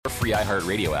free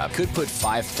iHeartRadio app could put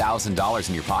 $5,000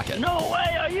 in your pocket. No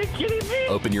way, are you kidding me?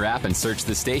 Open your app and search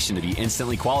the station to be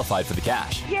instantly qualified for the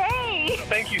cash. Yay!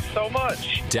 Thank you so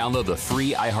much. Download the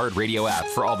free iHeartRadio app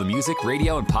for all the music,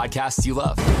 radio, and podcasts you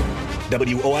love.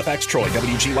 WOFX Troy,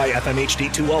 WGYFM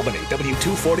HD2 Albany,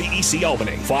 W240 EC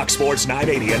Albany, Fox Sports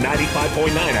 980 and 95.9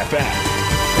 FM.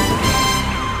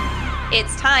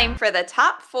 It's time for the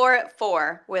Top 4 at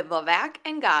 4 with Levac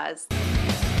and Gaz.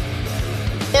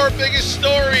 Four biggest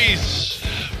stories.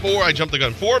 I jumped the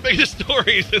gun. Four biggest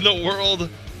stories in the world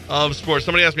of sports.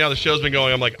 Somebody asked me how the show's been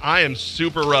going. I'm like, I am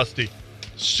super rusty.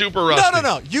 Super rusty.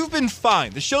 No. You've been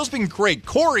fine. The show's been great.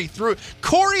 Kory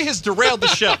has derailed the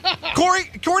show. Kory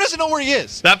doesn't know where he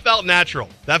is. That felt natural.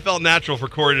 For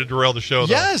Kory to derail the show,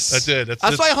 though. Yes. That did.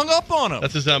 That's why I hung up on him.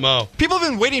 That's his MO. People have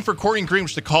been waiting for Kory and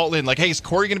Greenwich to call in. Like, hey, is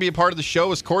Kory going to be a part of the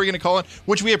show? Is Kory going to call in?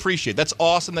 Which we appreciate. That's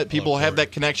awesome that people have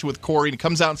that connection with Kory and he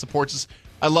comes out and supports us.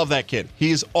 I love that kid. He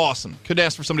is awesome. Couldn't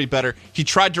ask for somebody better. He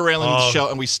tried derailing the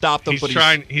show, and we stopped him. He's still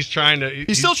trying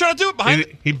to do it behind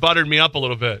it. He buttered me up a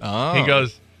little bit. Oh.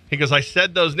 He goes, I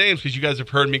said those names because you guys have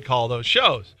heard me call those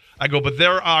shows. I go, but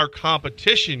they're our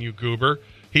competition, you goober.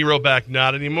 He wrote back,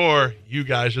 not anymore. You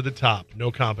guys are the top.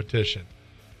 No competition.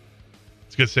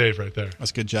 It's a good save right there. That's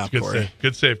a good job, Kory.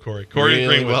 Good save, Kory. Kory really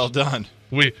Greenwich. Well done.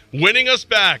 Winning us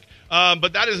back.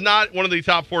 But that is not one of the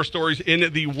top four stories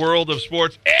in the world of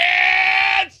sports.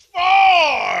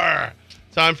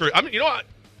 It's time for, you know what?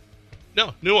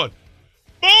 No, new one.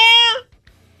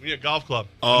 We need a golf club.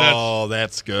 Oh,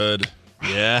 that's good.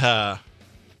 Yeah.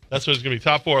 That's what it's going to be.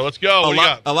 Top four. Let's go.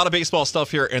 A lot of baseball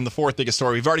stuff here in the fourth biggest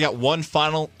story. We've already got one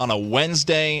final on a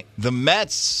Wednesday. The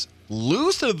Mets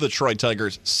lose to the Detroit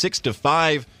Tigers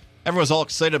 6-5. Everyone's all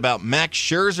excited about Max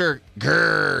Scherzer.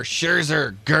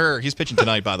 He's pitching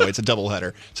tonight, by the way. It's a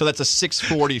doubleheader. So that's a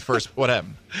 6:40 first. What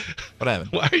happened?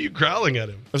 Why are you growling at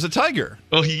him? It was a tiger.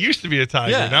 Well, he used to be a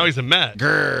tiger. Yeah. Now he's a Met.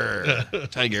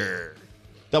 Tiger.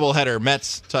 Doubleheader,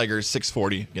 Mets, Tigers,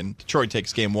 6:40. Again, Detroit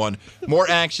takes game one. More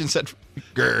action set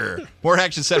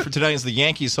for tonight as the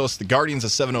Yankees host the Guardians at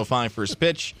 7:05 first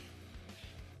pitch.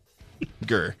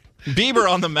 Bieber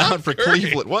on the mound for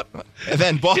Cleveland. What? And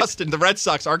then Boston, the Red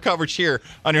Sox. Our coverage here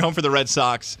on your home for the Red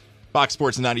Sox. Fox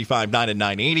Sports 95.9 and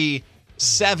 980.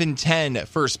 7:10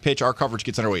 first pitch. Our coverage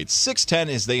gets underway at 6:10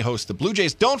 as they host the Blue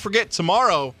Jays. Don't forget,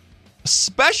 tomorrow, a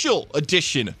special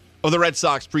edition of the Red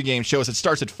Sox pregame shows. It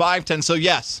starts at 5:10. So,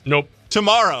 yes. Nope.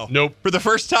 Tomorrow. Nope. For the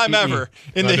first time ever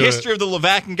in the history of the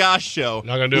Levac and Goss show,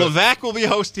 Not gonna do Levac will be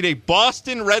hosting a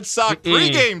Boston Red Sox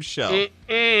pregame show.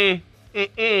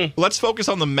 Let's focus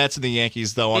on the Mets and the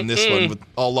Yankees, though, on this one, with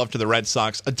all love to the Red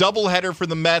Sox. A doubleheader for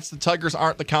the Mets. The Tigers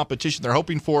aren't the competition they're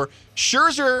hoping for.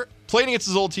 Scherzer playing against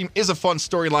his old team is a fun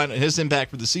storyline and his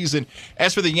impact for the season.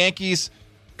 As for the Yankees,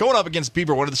 going up against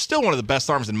Bieber, still one of the best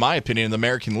arms, in my opinion, in the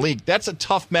American League. That's a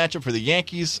tough matchup for the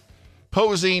Yankees.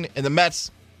 Posing, and the Mets,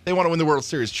 they want to win the World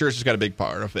Series. Scherzer's got a big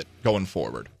part of it going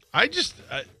forward.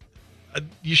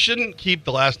 You shouldn't keep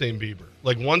the last name Bieber.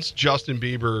 Like, once Justin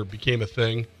Bieber became a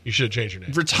thing, you should have changed your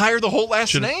name. Retire the whole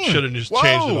last name. Should have just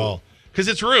changed it all. Because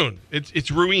it's ruined.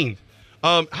 It's ruined.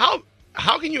 How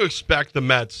can you expect the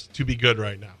Mets to be good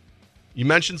right now? You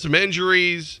mentioned some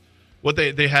injuries. What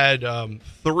they had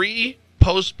 3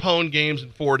 postponed games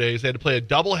in 4 days. They had to play a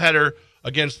doubleheader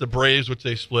against the Braves, which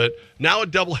they split. Now a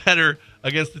doubleheader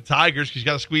against the Tigers because you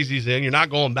got to squeeze these in. You're not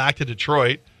going back to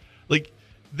Detroit.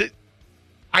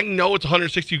 I know it's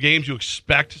 162 games. You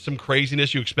expect some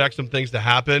craziness. You expect some things to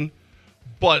happen.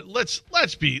 But let's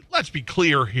be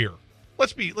clear here.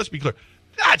 Let's be clear.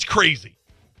 That's crazy.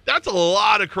 That's a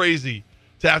lot of crazy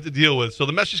to have to deal with. So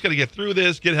the Mets just got to get through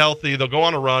this, get healthy. They'll go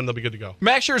on a run. They'll be good to go.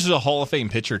 Max Scherzer is a Hall of Fame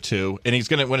pitcher, too. And he's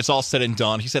going to, when it's all said and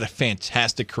done, he's had a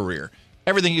fantastic career.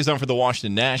 Everything he's done for the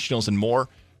Washington Nationals and more.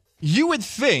 You would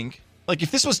think, like,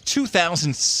 if this was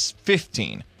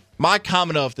 2015, my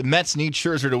comment of the Mets need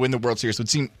Scherzer to win the World Series would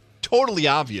seem totally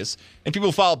obvious, and people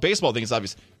who follow baseball think it's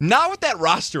obvious. Not with that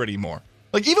roster anymore.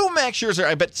 Like, even when Max Scherzer,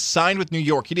 I bet, signed with New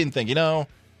York, he didn't think, in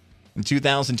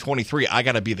 2023, I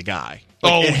got to be the guy.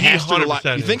 Like, he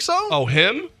 100%. You think so? Oh,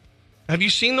 him? Have you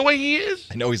seen the way he is?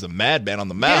 I know he's a madman on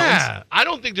the mound. Yeah. I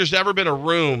don't think there's ever been a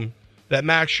room that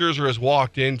Max Scherzer has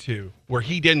walked into where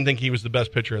he didn't think he was the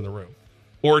best pitcher in the room,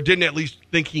 or didn't at least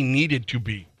think he needed to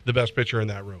be the best pitcher in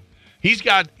that room. He's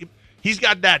got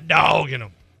that dog in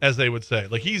him, as they would say.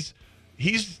 Like, he's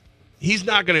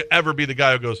not going to ever be the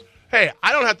guy who goes, hey,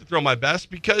 I don't have to throw my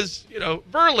best because,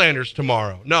 Verlander's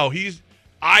tomorrow. No,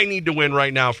 I need to win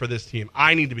right now for this team.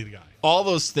 I need to be the guy. All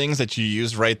those things that you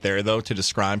used right there, though, to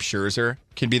describe Scherzer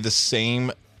can be the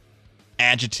same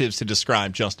adjectives to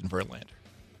describe Justin Verlander.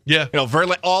 Yeah.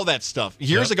 All that stuff.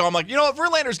 Years ago, I'm like,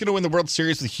 Verlander's going to win the World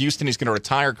Series with Houston. He's going to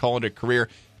retire, call it a career.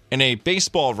 And a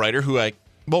baseball writer who I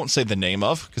won't say the name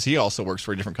of because he also works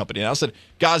for a different company now said,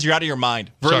 "Gauze, you're out of your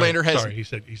mind. Verlander has." Sorry, he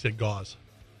said gauze.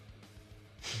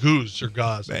 Goose or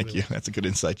gauze. Thank you. That's a good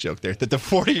inside joke there. That the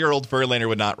 40-year-old Verlander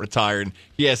would not retire, and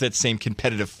he has that same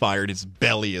competitive fire in his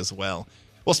belly as well.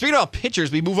 Well, speaking about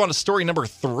pitchers, we move on to story number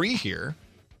 3 here.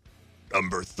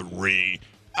 Number 3.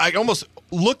 I almost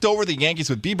looked over the Yankees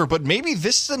with Bieber, but maybe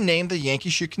this is a name the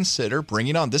Yankees should consider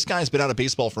bringing on. This guy's been out of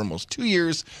baseball for almost 2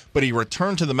 years, but he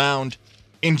returned to the mound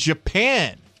in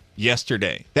Japan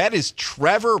yesterday. That is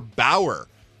Trevor Bauer,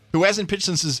 who hasn't pitched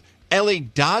since his LA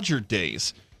Dodger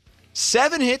days.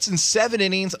 7 hits in 7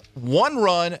 innings, 1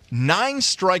 run, 9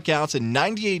 strikeouts, and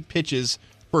 98 pitches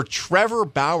for Trevor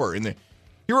Bauer in the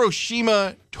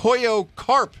Hiroshima Toyo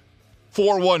Carp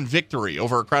 4-1 victory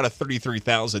over a crowd of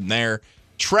 33,000 there.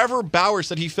 Trevor Bauer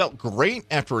said he felt great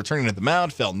after returning to the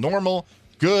mound, felt normal,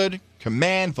 good,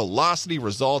 command, velocity,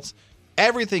 results,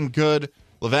 everything good.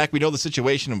 Levac, we know the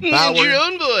situation of Bauer. Your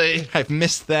own boy. I've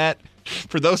missed that.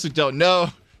 For those who don't know,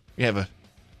 we have a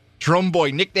Drone Boy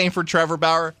nickname for Trevor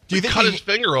Bauer. Do you think cut his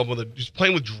finger off with it? Just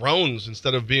playing with drones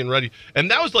instead of being ready.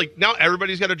 And that was like, now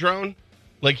everybody's got a drone.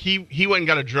 Like he went and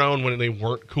got a drone when they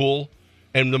weren't cool.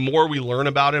 And the more we learn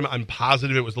about him, I'm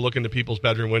positive it was to look into people's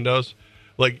bedroom windows.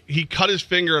 Like he cut his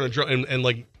finger on a drone and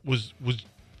like was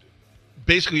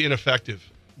basically ineffective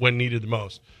when needed the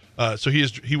most. So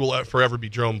he will forever be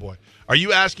Drone Boy. Are you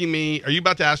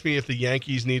about to ask me if the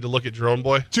Yankees need to look at Drone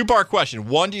Boy? 2-part question.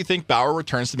 1, do you think Bauer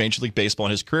returns to Major League Baseball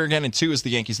in his career again? And 2, is the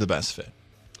Yankees the best fit?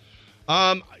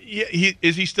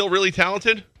 Is he still really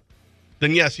talented?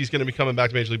 Then yes, he's going to be coming back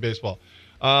to Major League Baseball.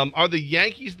 Are the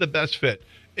Yankees the best fit?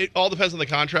 It all depends on the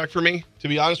contract for me, to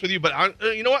be honest with you. But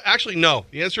you know what? Actually, no.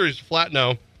 The answer is flat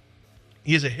no.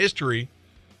 He has a history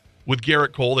with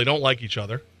Garrett Cole. They don't like each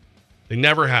other. They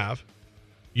never have.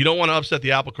 You don't want to upset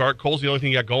the apple cart. Cole's the only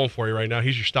thing you got going for you right now.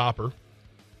 He's your stopper.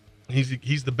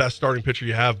 He's the best starting pitcher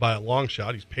you have by a long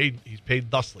shot. He's paid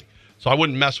thusly. So I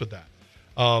wouldn't mess with that.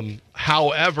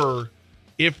 However,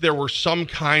 if there were some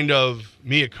kind of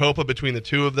mea culpa between the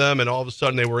two of them and all of a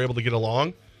sudden they were able to get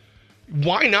along,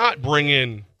 why not bring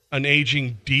in an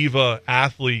aging diva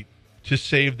athlete to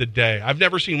save the day? I've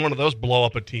never seen one of those blow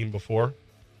up a team before.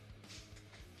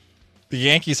 The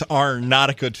Yankees are not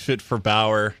a good fit for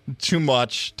Bauer. Too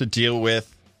much to deal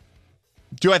with.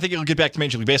 Do I think he'll get back to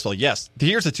Major League Baseball? Yes.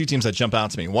 Here's the 2 teams that jump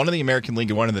out to me. One in the American League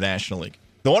and one in the National League.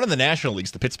 The one in the National League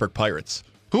is the Pittsburgh Pirates.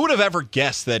 Who would have ever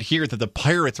guessed that the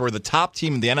Pirates were the top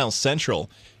team in the NL Central?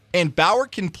 And Bauer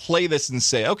can play this and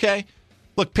say, okay,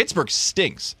 look, Pittsburgh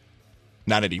stinks.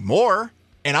 Not anymore.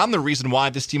 And I'm the reason why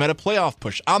this team had a playoff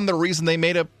push. I'm the reason they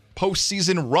made a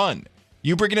postseason run.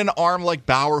 You bring in an arm like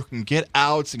Bauer who can get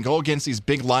outs and go against these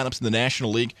big lineups in the National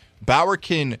League. Bauer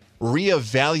can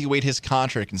reevaluate his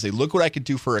contract and say, look what I could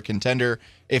do for a contender.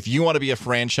 If you want to be a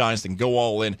franchise, then go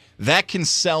all in. That can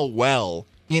sell well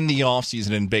in the offseason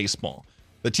in baseball.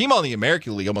 The team on the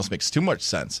American League almost makes too much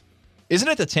sense. Isn't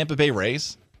it the Tampa Bay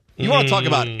Rays? You want to talk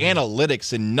about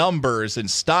analytics and numbers and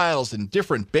styles and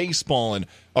different baseball and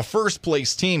a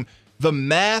first-place team. The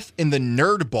math and the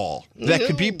nerd ball that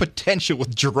could be potential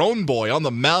with Drone Boy on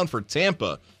the mound for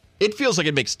Tampa, it feels like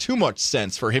it makes too much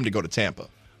sense for him to go to Tampa.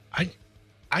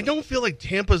 I don't feel like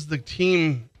Tampa's the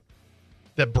team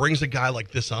that brings a guy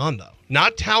like this on, though.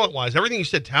 Not talent-wise. Everything you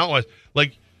said talent-wise.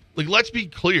 Like let's be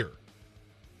clear.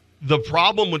 The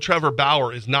problem with Trevor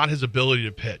Bauer is not his ability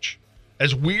to pitch.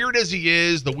 As weird as he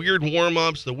is, the weird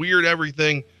warm-ups, the weird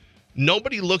everything,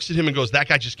 nobody looks at him and goes, that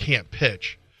guy just can't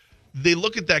pitch. They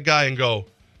look at that guy and go,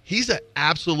 he's an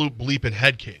absolute bleeping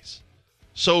head case.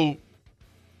 So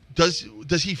does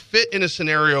he fit in a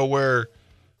scenario where,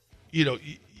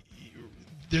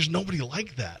 there's nobody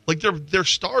like that? Like their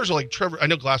stars are like Trevor. I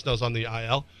know Glasnow's on the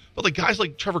IL, but like guys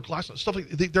like Trevor Glasnow, stuff like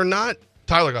they're not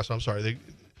Tyler Glasnow. I'm sorry,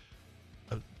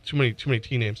 too many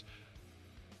team names.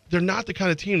 They're not the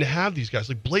kind of team to have these guys.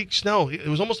 Like Blake Snell, it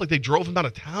was almost like they drove him out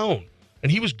of town,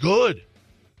 and he was good.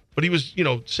 But he was,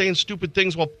 saying stupid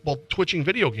things while twitching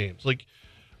video games. Like,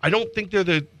 I don't think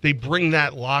they bring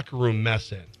that locker room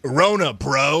mess in. Rona,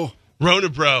 bro.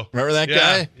 Remember that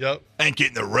guy? Yep. Ain't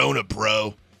getting the Rona,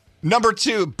 bro. Number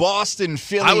 2, Boston,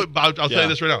 Philly. I'll tell you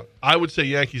this right now. I would say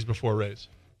Yankees before Rays.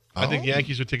 I think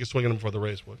Yankees would take a swing at them before the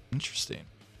Rays would. Interesting.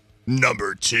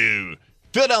 Number 2,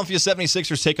 Philadelphia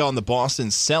 76ers take on the Boston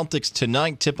Celtics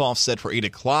tonight. Tip-off set for 8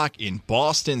 o'clock in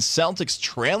Boston. Celtics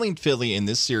trailing Philly in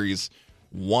this series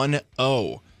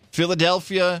 1-0.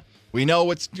 Philadelphia, we know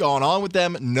what's going on with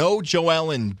them. No Joel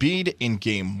Embiid in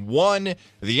Game 1.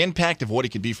 The impact of what he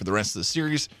could be for the rest of the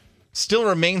series. still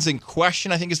remains in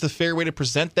question, I think is the fair way to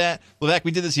present that. Levac,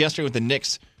 we did this yesterday with the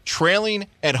Knicks, trailing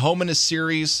at home in a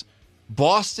series.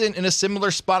 Boston in a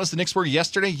similar spot as the Knicks were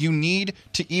yesterday. You need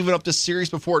to even up the series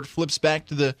before it flips back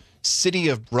to the city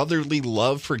of brotherly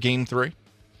love for Game 3.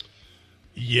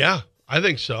 Yeah, I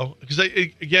think so. Because,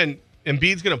 again,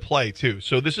 Embiid's going to play, too.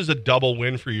 So this is a double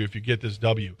win for you if you get this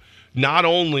W. Not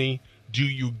only do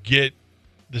you get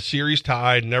the series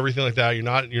tied and everything like that, you're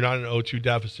not in an 0-2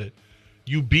 deficit.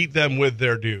 You beat them with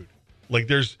their dude. Like,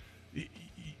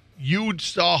 you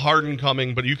saw Harden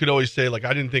coming, but you could always say, like,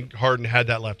 I didn't think Harden had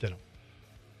that left in him.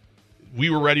 We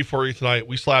were ready for you tonight.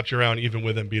 We slapped you around even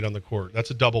with Embiid on the court.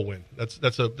 That's a double win. That's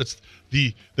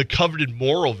the coveted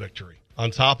moral victory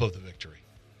on top of the victory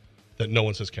that no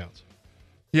one says counts.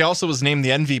 He also was named the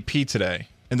MVP today,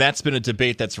 and that's been a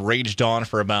debate that's raged on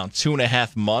for about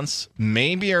 2.5 months.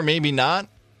 Maybe or maybe not.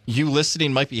 You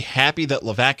listening might be happy that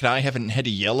Levac and I haven't had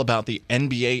to yell about the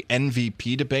NBA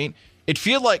MVP debate. It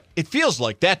feels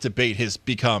like that debate has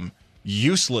become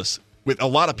useless with a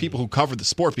lot of people who cover the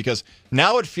sport, because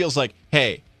now it feels like,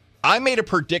 hey, I made a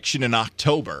prediction in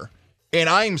October, and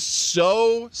I'm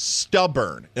so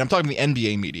stubborn, and I'm talking to the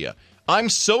NBA media, I'm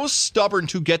so stubborn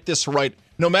to get this right.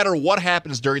 No matter what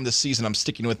happens during the season, I'm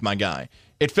sticking with my guy.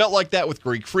 It felt like that with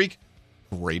Greek Freak,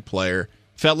 great player.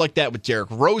 Felt like that with Derrick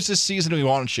Rose this season, we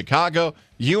won in Chicago.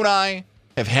 You and I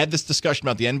have had this discussion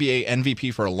about the NBA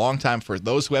MVP for a long time. For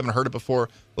those who haven't heard it before,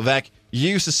 Levac, you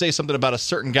used to say something about a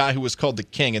certain guy who was called the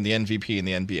king and the MVP in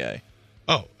the NBA.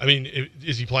 Oh, I mean,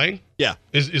 is he playing? Yeah.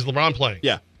 Is LeBron playing?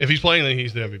 Yeah. If he's playing, then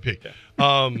he's the MVP.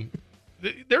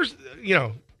 Yeah. There's,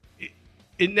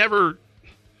 it never,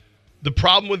 the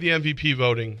problem with the MVP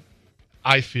voting,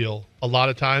 I feel, a lot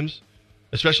of times,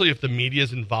 especially if the media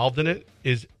is involved in it,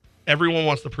 is everyone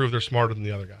wants to prove they're smarter than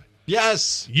the other guy.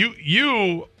 Yes.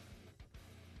 You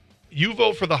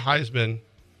vote for the Heisman.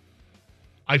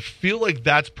 I feel like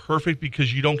that's perfect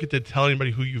because you don't get to tell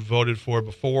anybody who you voted for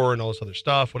before and all this other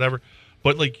stuff, whatever.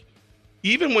 But, like,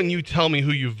 even when you tell me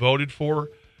who you voted for,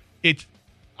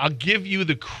 I'll give you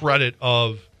the credit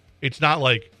of, it's not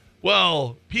like,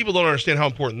 well, people don't understand how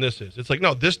important this is. It's like,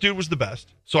 no, this dude was the best,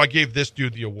 so I gave this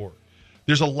dude the award.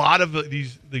 There's a lot of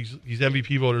these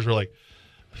MVP voters are like,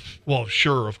 well,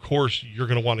 sure, of course, you're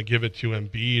going to want to give it to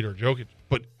Embiid or Jokic,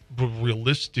 but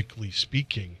realistically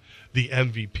speaking, the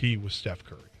MVP was Steph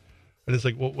Curry. And it's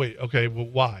like, well, wait, okay, well,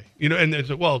 why? And it's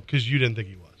like, well, because you didn't think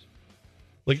he was.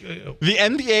 Like, the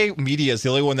NBA media is the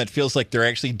only one that feels like they're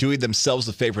actually doing themselves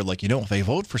a favor. Like, if I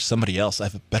vote for somebody else, I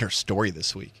have a better story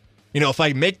this week. If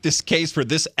I make this case for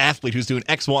this athlete who's doing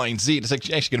X, Y, and Z, it's actually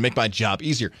going to make my job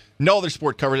easier. No other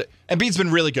sport covers it. Embiid's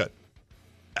been really good.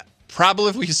 Probably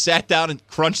if we sat down and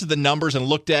crunched the numbers and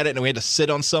looked at it and we had to sit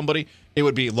on somebody, it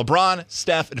would be LeBron,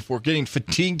 Steph, and if we're getting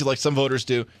fatigued like some voters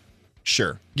do,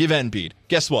 sure, give Embiid.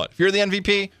 Guess what? If you're the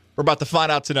MVP, we're about to find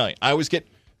out tonight. I always get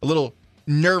a little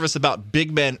nervous about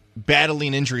big men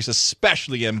battling injuries,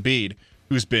 especially Embiid,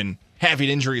 who's been having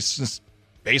injuries since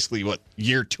basically,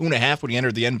 year 2.5 when he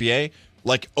entered the NBA?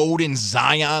 Like Odin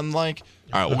Zion, like?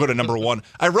 All right, we'll go to number one.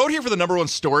 I wrote here for the number one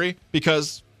story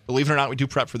because, believe it or not, we do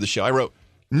prep for the show. I wrote,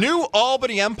 New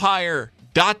Albany Empire, ...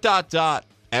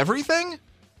 everything?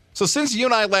 So since you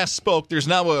and I last spoke, there's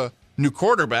now a new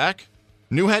quarterback,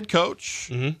 new head coach,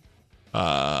 there's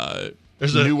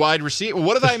a new wide receiver.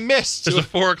 What did I miss? There's a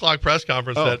 4 o'clock press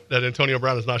conference that Antonio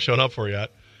Brown has not shown up for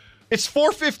yet. It's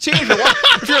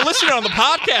 4:15 if you're listening on the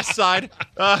podcast side.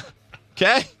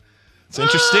 Okay. It's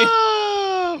interesting.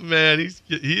 Oh, man,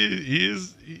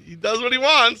 he does what he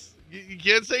wants. You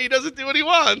can't say he doesn't do what he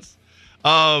wants.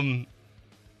 All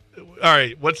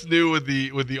right, what's new with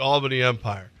the Albany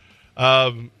Empire?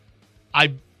 All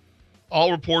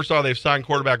reports are they've signed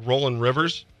quarterback Roland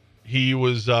Rivers. He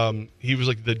was like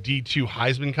the D2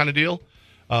 Heisman kind of deal.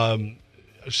 I've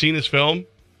seen his film.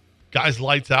 Guy's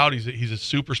lights out. He's a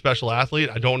super special athlete.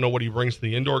 I don't know what he brings to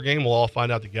the indoor game. We'll all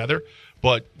find out together.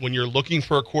 But when you're looking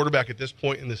for a quarterback at this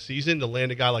point in the season, to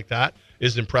land a guy like that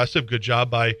is impressive. Good job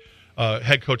by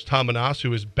head coach Tom Manas,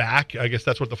 who is back. I guess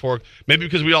that's what maybe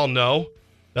because we all know.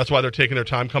 That's why they're taking their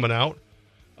time coming out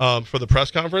for the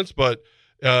press conference. But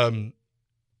they're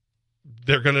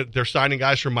signing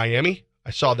guys from Miami.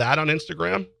 I saw that on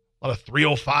Instagram. A lot of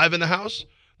 305 in the house.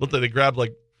 Looked like they grabbed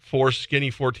like 4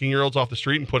 skinny 14-year-olds off the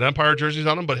street and put Empire jerseys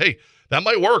on them. But hey, that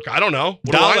might work. I don't know.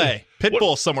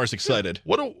 Pitbull somewhere's excited.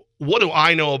 What do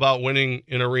I know about winning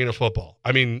in arena football?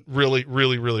 I mean, really,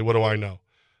 really, really, what do I know?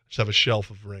 Just have a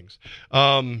shelf of rings.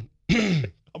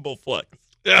 Humble flex.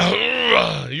 You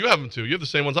have them too. You have the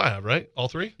same ones I have, right? All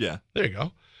 3? Yeah. There you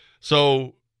go.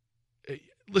 So,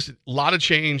 listen, a lot of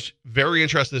change. Very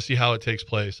interested to see how it takes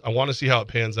place. I want to see how it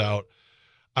pans out.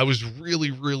 I was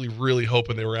really, really, really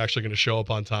hoping they were actually going to show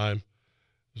up on time.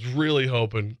 I was really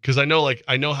hoping because I know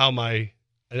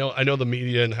the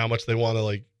media and how much they want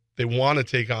to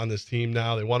take on this team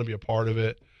now. They want to be a part of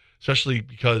it, especially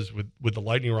because with the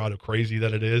lightning rod of crazy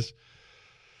that it is.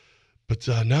 But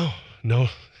no,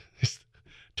 it's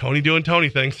Tony doing Tony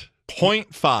things.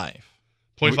 0.5.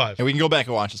 0.5. And we can go back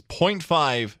and watch this.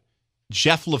 0.5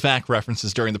 Jeff Levac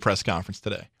references during the press conference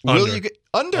today. Under. Will you get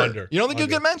under? You don't think you'll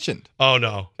get mentioned? Oh,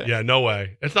 no. Okay. Yeah, no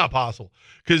way. It's not possible.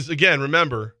 Because, again,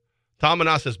 remember, Tom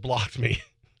Manas has blocked me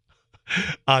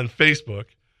on Facebook.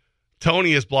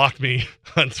 Tony has blocked me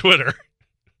on Twitter.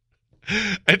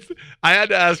 I had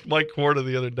to ask Mike Corda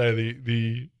the other day,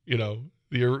 the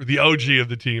OG of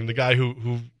the team, the guy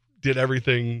who did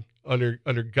everything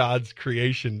under God's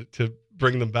creation to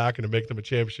bring them back and to make them a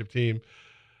championship team.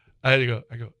 I go,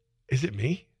 is it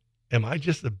me? Am I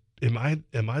the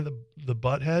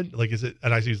butthead? Like, is it?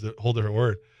 And I used a whole different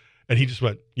word. And he just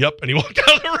went, yep. And he walked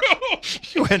out of the room.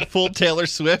 You went full Taylor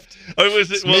Swift. Oh,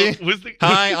 was it? Me?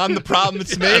 Hi, I'm the problem.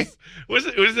 It's yes. me.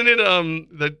 Wasn't it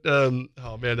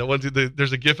oh man, that one dude,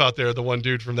 there's a GIF out there, the one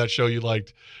dude from that show you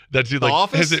liked. That dude, like,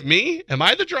 Office? Is it me? Am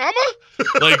I the drama?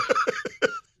 Like,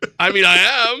 I mean, I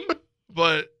am,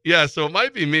 but yeah, so it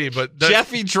might be me. But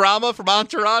Jeffy Drama from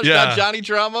Entourage, not Johnny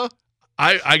Drama.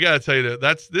 I gotta tell you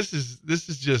that this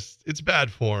is just, it's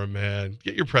bad for him, man.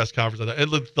 Get your press conference on that.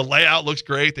 And the layout looks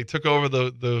great. They took over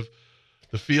the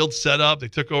field setup. They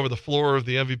took over the floor of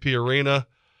the MVP arena.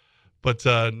 But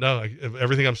no,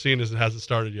 everything I'm seeing is it hasn't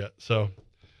started yet. So,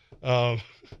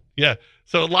 yeah.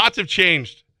 So lots have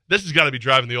changed. This has got to be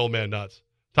driving the old man nuts.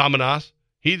 Tom Manas,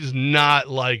 he does not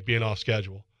like being off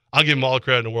schedule. I'll give him all the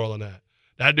credit in the world on that.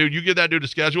 That dude, you give that dude a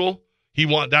schedule, you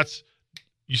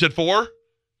said 4?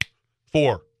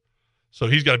 4. So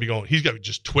he's got to be going. He's got to be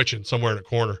just twitching somewhere in a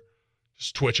corner,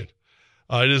 just twitching.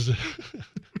 It is.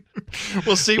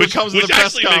 We'll see what comes in the press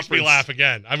actually conference. Makes me laugh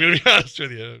again. I'm going to be honest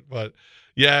with you, but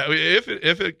yeah, if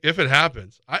it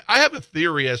happens, I have a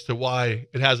theory as to why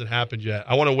it hasn't happened yet.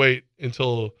 I want to wait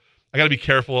until I got to be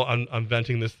careful on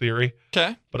venting this theory.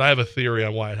 Okay, but I have a theory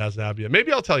on why it hasn't happened yet.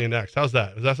 Maybe I'll tell you next. How's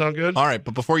that? Does that sound good? All right,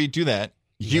 but before you do that,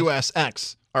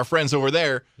 USX, our friends over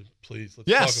there. Please,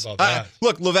 let's talk about that.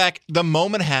 Look, Levac, the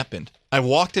moment happened, I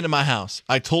walked into my house.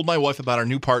 I told my wife about our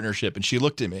new partnership, and she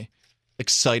looked at me,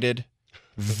 excited,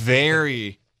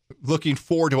 very looking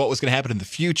forward to what was going to happen in the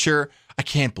future. I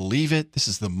can't believe it. This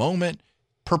is the moment.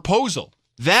 Proposal.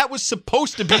 That was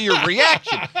supposed to be your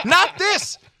reaction, not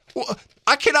this.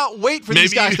 I cannot wait for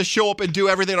these guys to show up and do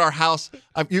everything at our house.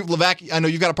 Levac, I know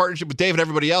you've got a partnership with Dave and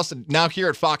everybody else, and now here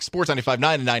at Fox Sports 95.9 and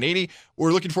 980,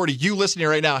 we're looking forward to you listening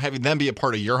right now, having them be a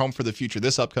part of your home for the future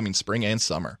this upcoming spring and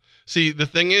summer. See, the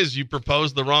thing is, you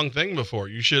proposed the wrong thing before.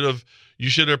 You should have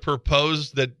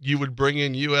proposed that you would bring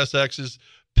in USX's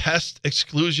pest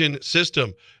exclusion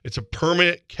system. It's a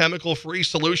permanent chemical-free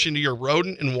solution to your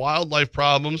rodent and wildlife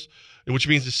problems, which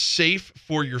means it's safe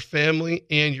for your family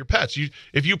and your pets.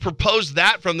 If you proposed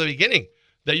that from the beginning,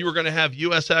 that you were going to have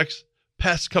USX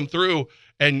pests come through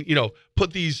and,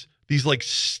 put these like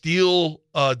steel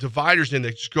dividers in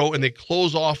that just go and they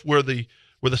close off where the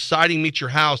siding meets your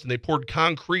house, and they poured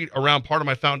concrete around part of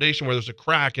my foundation where there's a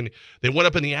crack, and they went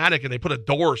up in the attic and they put a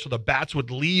door so the bats would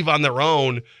leave on their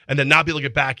own and then not be able to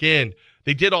get back in.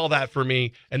 They did all that for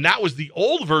me, and that was the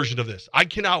old version of this. I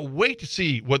cannot wait to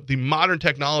see what the modern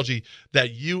technology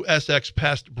that USX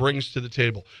Pest brings to the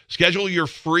table. Schedule your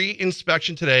free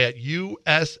inspection today at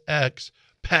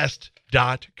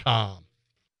usxpest.com.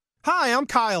 Hi, I'm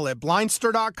Kyle at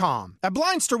Blindster.com. At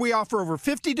Blindster, we offer over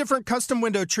 50 different custom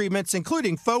window treatments,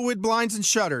 including faux wood blinds and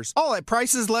shutters, all at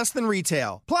prices less than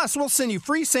retail. Plus, we'll send you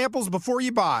free samples before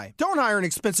you buy. Don't hire an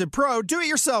expensive pro. Do it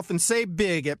yourself and save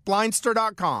big at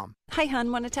Blindster.com. Hi,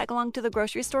 hon. Want to tag along to the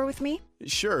grocery store with me?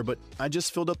 Sure, but I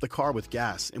just filled up the car with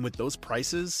gas, and with those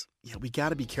prices, we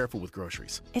gotta be careful with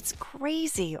groceries. It's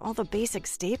crazy. All the basic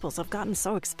staples have gotten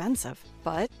so expensive.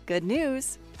 But good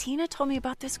news. Tina told me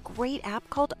about this great app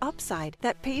called Upside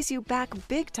that pays you back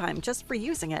big time just for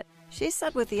using it. She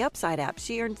said with the Upside app,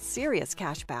 she earned serious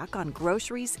cash back on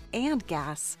groceries and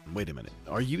gas. Wait a minute.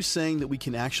 Are you saying that we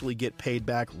can actually get paid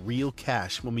back real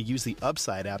cash when we use the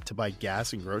Upside app to buy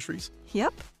gas and groceries?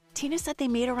 Yep. Tina said they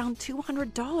made around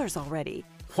 $200 already.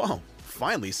 Whoa,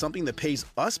 finally something that pays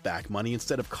us back money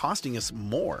instead of costing us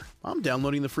more. I'm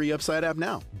downloading the free Upside app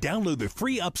now. Download the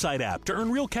free Upside app to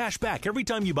earn real cash back every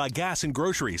time you buy gas and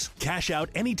groceries. Cash out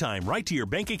anytime right to your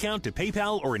bank account, to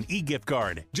PayPal, or an e-gift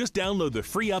card. Just download the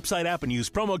free Upside app and use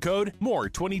promo code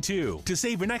MORE22 to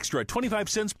save an extra 25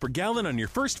 cents per gallon on your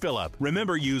first fill-up.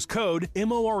 Remember, use code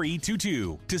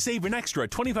MORE22 to save an extra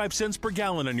 25 cents per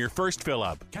gallon on your first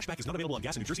fill-up. Cashback is not available on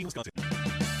gas in New Jersey and Wisconsin.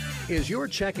 Is your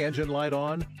check engine light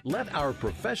on? Let our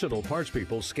professional parts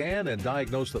people scan and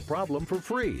diagnose the problem for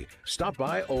free. Stop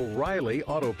by O'Reilly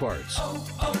Auto Parts.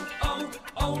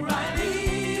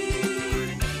 O'Reilly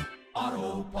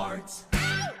Auto Parts.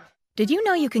 Did you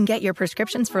know you can get your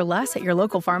prescriptions for less at your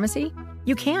local pharmacy?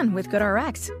 You can with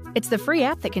GoodRx. It's the free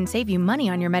app that can save you money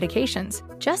on your medications.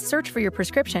 Just search for your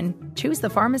prescription, choose the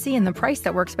pharmacy and the price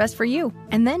that works best for you,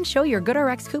 and then show your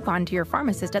GoodRx coupon to your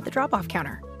pharmacist at the drop-off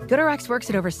counter. GoodRx works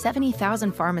at over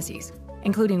 70,000 pharmacies,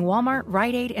 including Walmart,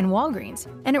 Rite Aid, and Walgreens,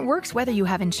 and it works whether you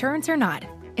have insurance or not.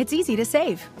 It's easy to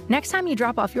save. Next time you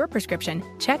drop off your prescription,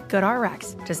 check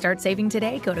GoodRx. To start saving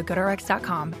today, go to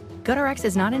GoodRx.com. GoodRx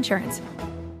is not insurance.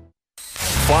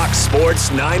 Fox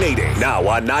Sports 980, now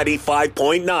on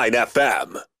 95.9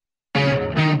 FM.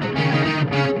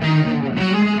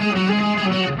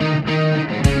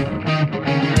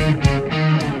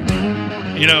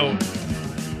 You know,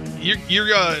 you're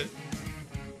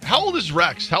how old is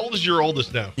Rex? How old is your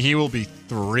oldest now? He will be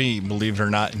 3, believe it or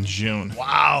not, in June.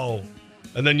 Wow.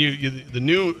 And then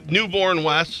the newborn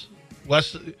Wes,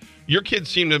 your kids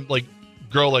seem to like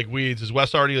grow like weeds. Is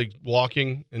Wes already like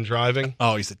walking and driving?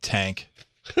 Oh, he's a tank.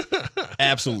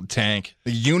 Absolute tank.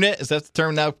 The unit, is that the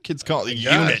term now kids call it? The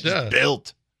unit is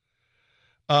built.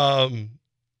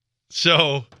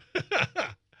 So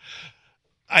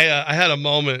I had a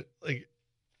moment. Like,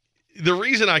 the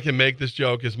reason I can make this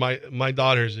joke is my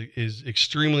daughter is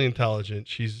extremely intelligent.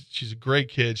 She's a great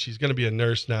kid. She's going to be a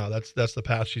nurse now. That's the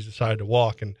path she's decided to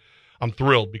walk, and I'm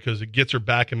thrilled because it gets her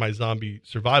back in my zombie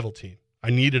survival team. I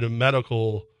needed a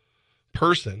medical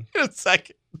person. In a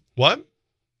second. What?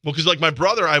 Well, because like my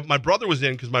brother was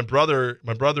in, because my brother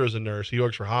is a nurse. He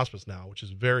works for hospice now, which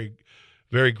is a very,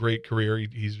 very great career.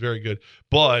 He's very good,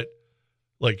 but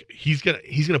like he's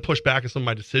gonna push back on some of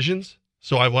my decisions.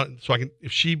 So I can,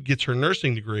 if she gets her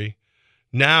nursing degree,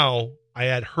 now I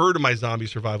add her to my zombie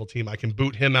survival team. I can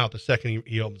boot him out the second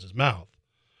he opens his mouth,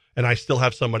 and I still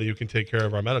have somebody who can take care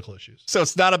of our medical issues. So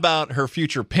it's not about her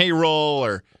future payroll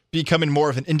or becoming more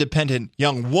of an independent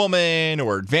young woman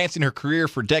or advancing her career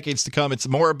for decades to come. It's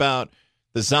more about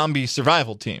the zombie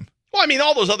survival team. Well, I mean,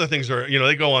 all those other things are,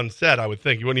 they go on set, I would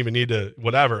think. You wouldn't even need to,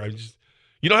 whatever.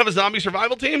 You don't have a zombie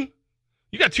survival team?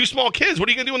 You got 2 small kids. What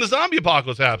are you going to do when the zombie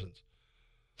apocalypse happens?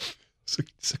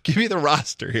 So give me the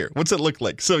roster here. What's it look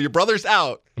like? So your brother's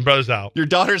out. My brother's out. Your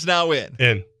daughter's now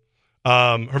in.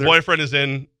 Her boyfriend is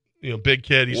in. Big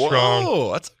kid. He's strong.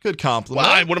 Oh, that's a good compliment.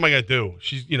 Well, what am I going to do?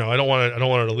 She's, I don't want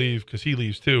her to leave because he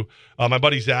leaves too. My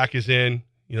buddy Zach is in.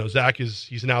 Zach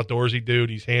he's an outdoorsy dude.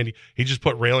 He's handy. He just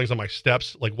put railings on my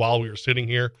steps like while we were sitting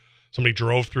here. Somebody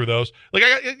drove through those. Like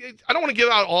I don't want to give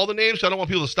out all the names. So I don't want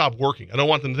people to stop working. I don't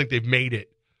want them to think they've made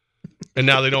it, and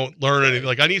now they don't learn anything.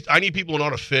 Like I need people who know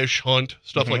how to fish, hunt,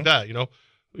 stuff like that.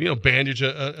 Bandage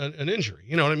an injury.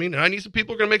 You know what I mean? And I need some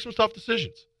people who are going to make some tough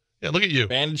decisions. Yeah, look at you.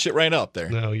 Bandage it right up there.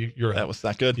 No, you're out. That was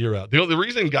not good. You're out. The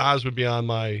reason Gaz would be on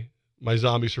my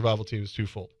zombie survival team is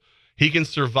twofold. He can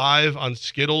survive on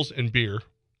Skittles and beer,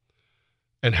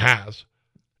 and has,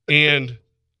 and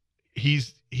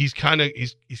he's kind of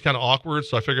awkward.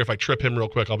 So I figure if I trip him real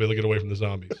quick, I'll be able to get away from the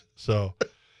zombies. So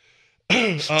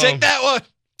take that one.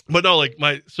 But no,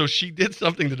 so she did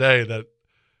something today that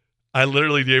I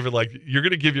literally gave her, like, you're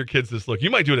gonna give your kids this look. You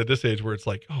might do it at this age where it's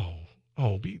like,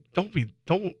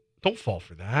 don't fall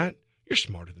for that. You're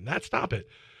smarter than that. Stop it.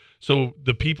 So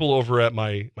the people over at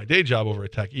my day job over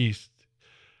at Tech East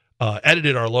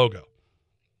edited our logo.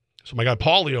 So my guy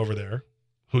Paulie over there,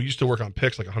 who used to work on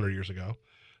Pix like 100 years ago,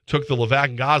 took the Levac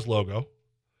and Gaz logo,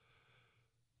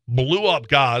 blew up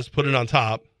Gaz, put it on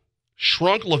top,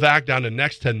 shrunk Levac down to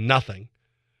next to nothing,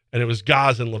 and it was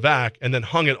Gaz and Levac, and then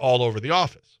hung it all over the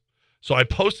office. So I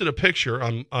posted a picture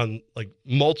on like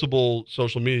multiple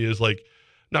social medias, like,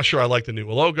 not sure I like the new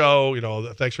logo.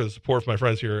 Thanks for the support from my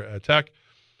friends here at Tech.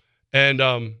 And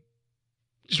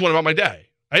just went about my day.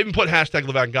 I even put hashtag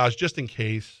Levac and Gaz just in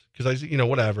case, because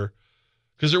whatever.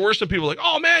 Because there were some people like,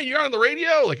 oh, man, you're on the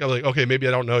radio? Like, I was like, okay, maybe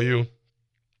I don't know you.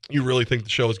 You really think the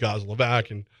show is Gaz and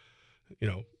Levac, and,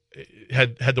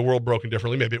 had the world broken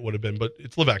differently, maybe it would have been, but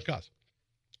it's Levac and Gaz.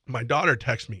 My daughter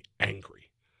texts me angry.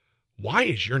 Why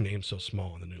is your name so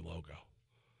small on the new logo?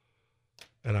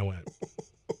 And I went,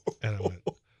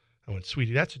 I went,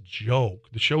 sweetie, that's a joke.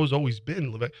 The show has always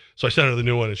been LeVac. So I sent her the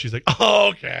new one, and she's like, oh,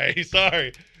 okay,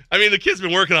 sorry. I mean, the kid's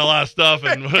been working on a lot of stuff,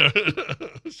 and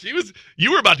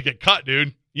you were about to get cut,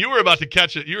 dude. You were about to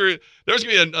catch it. There was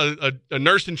going to be a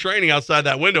nurse in training outside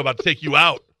that window about to take you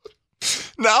out.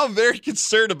 Now I'm very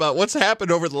concerned about what's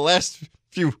happened over the last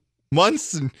few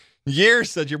months and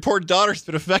years that your poor daughter's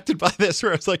been affected by this.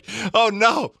 Where it's like, oh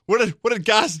no, what did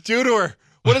guys do to her?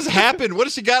 What has happened? What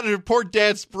has she got in her poor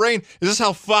dad's brain? Is this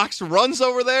how Fox runs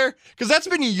over there? Because that's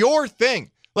been your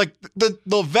thing. Like the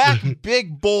LeVac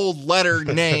big bold letter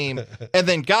name, and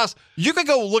then guys, you could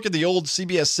go look at the old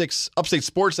CBS 6 Upstate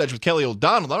Sports Edge with Kelly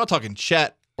O'Donnell. I'm not talking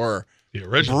Chet or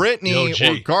Brittany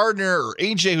or Gardner or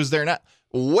AJ, who's there now.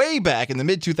 Way back in the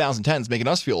mid 2010s, making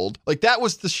us feel old. Like that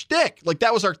was the shtick. Like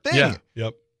that was our thing. Yeah.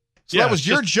 Yep. So that was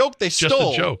your joke. They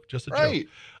stole. Just a joke.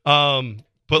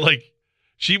 But like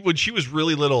when she was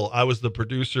really little, I was the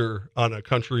producer on a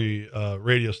country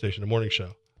radio station, a morning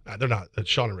show. They're not. It's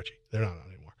Sean and Richie. They're not on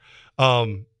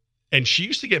anymore. And she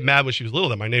used to get mad when she was little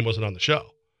that my name wasn't on the show.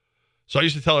 So I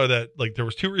used to tell her that like there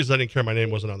was 2 reasons I didn't care my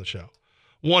name wasn't on the show.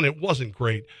 1, it wasn't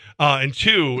great, and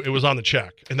 2, it was on the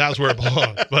check, and that was where it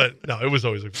belonged. But no, we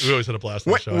always had a blast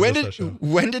on the show.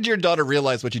 When did your daughter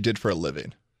realize what you did for a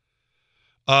living?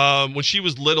 When she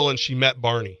was little and she met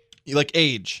Barney. Like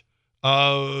age?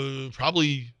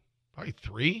 Probably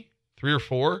 3 or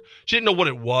 4. She didn't know what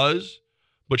it was,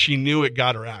 but she knew it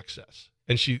got her access,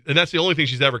 and that's the only thing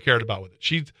she's ever cared about with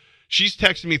it. She's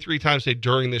texted me 3 times say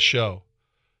during this show,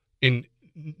 in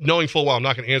knowing full well I'm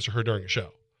not going to answer her during a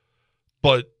show.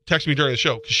 But text me during the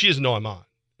show because she doesn't know I'm on,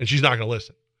 and she's not going to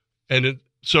listen.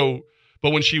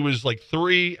 But when she was like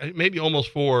 3, maybe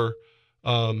almost 4,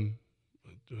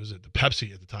 was it the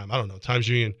Pepsi at the time? I don't know. Times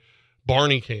Union.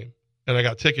 Barney came, and I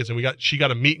got tickets, and she got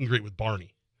a meet and greet with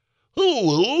Barney.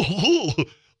 Oh,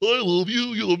 I love you.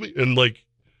 You love me. And like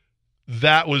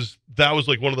that was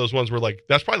like one of those ones where like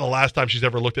that's probably the last time she's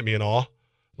ever looked at me in awe.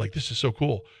 Like this is so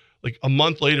cool. Like a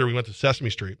month later, we went to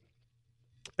Sesame Street,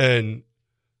 and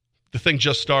the thing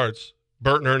just starts.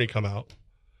 Bert and Ernie come out,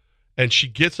 and she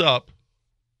gets up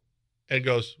and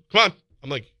goes, come on. I'm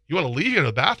like, you want to leave? You go to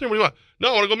the bathroom? What do you want? No,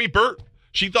 I want to go meet Bert.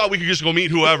 She thought we could just go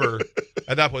meet whoever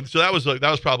at that point. So that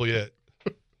was probably it.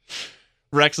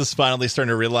 Rex is finally starting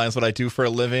to realize what I do for a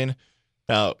living.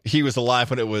 Now, he was alive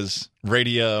when it was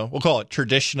radio. We'll call it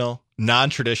traditional,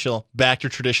 non-traditional, back to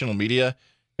traditional media.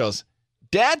 He goes,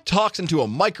 Dad talks into a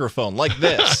microphone like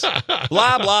this.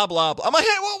 Blah, blah, blah, blah. I'm like,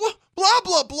 hey, what? Blah,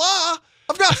 blah, blah.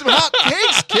 I've got some hot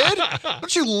takes, kid.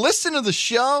 Don't you listen to the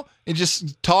show and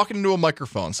just talking into a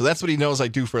microphone? So that's what he knows I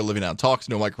do for a living now, talks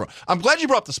into a microphone. I'm glad you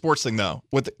brought up the sports thing, though,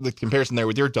 with the comparison there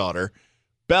with your daughter,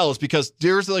 Bells, because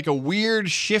there's like a weird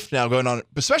shift now going on,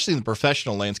 especially in the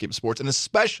professional landscape of sports, and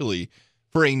especially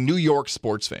for a New York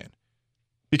sports fan.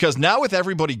 Because now with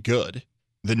everybody good,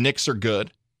 the Knicks are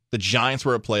good, the Giants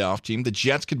were a playoff team. The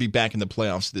Jets could be back in the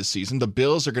playoffs this season. The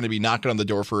Bills are going to be knocking on the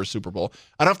door for a Super Bowl.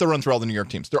 I don't have to run through all the New York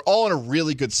teams. They're all in a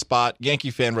really good spot.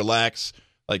 Yankee fan, relax.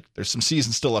 Like, there's some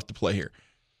season still left to play here.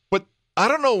 But I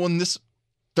don't know when this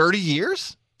 30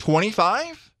 years,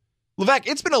 25? LeVac,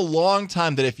 it's been a long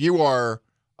time that if you are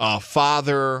a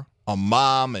father, a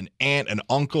mom, an aunt, an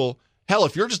uncle, hell,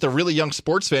 if you're just a really young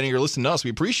sports fan and you're listening to us,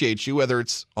 we appreciate you, whether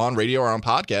it's on radio or on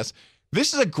podcast.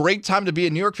 This is a great time to be a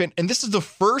New York fan, and this is the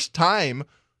first time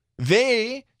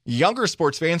younger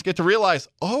sports fans, get to realize,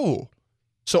 oh,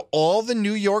 so all the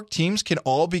New York teams can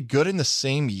all be good in the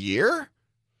same year?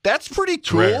 That's pretty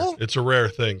cool. It's a rare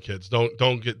thing, kids. Don't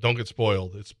get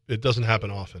spoiled. It doesn't happen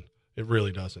often. It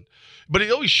really doesn't. But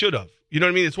it always should have. You know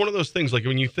what I mean? It's one of those things, like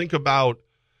when you think about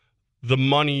the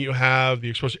money you have, the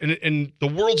exposure, and the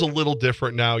world's a little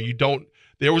different now.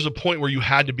 There was a point where you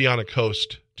had to be on a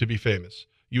coast to be famous.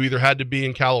 You either had to be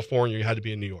in California or you had to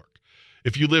be in New York.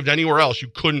 If you lived anywhere else, you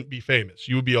couldn't be famous.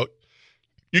 You could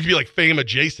be like fame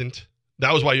adjacent.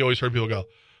 That was why you always heard people go,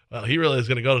 well, he really is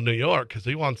going to go to New York because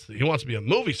he wants to be a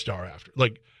movie star after.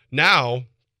 Like now,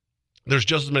 there's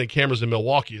just as many cameras in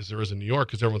Milwaukee as there is in New York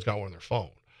because everyone's got one on their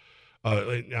phone.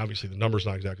 Obviously, the number's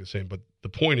not exactly the same, but the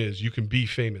point is you can be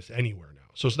famous anywhere now.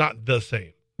 So it's not the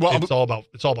same. Well, it's all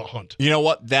about hunt. You know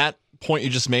what? That point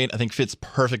you just made, I think, fits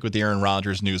perfect with the Aaron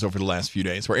Rodgers news over the last few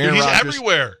days. Where He's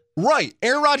everywhere. Right.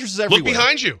 Aaron Rodgers is everywhere. Look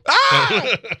behind you.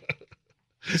 Ah!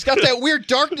 He's got that weird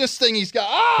darkness thing he's got.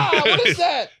 What is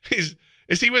that? He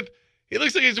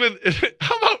looks like he's with,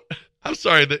 I'm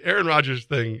sorry, the Aaron Rodgers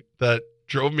thing that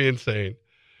drove me insane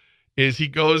is he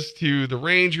goes to the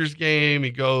Rangers game. He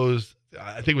goes,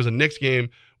 I think it was a Knicks game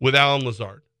with Alan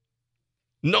Lazard.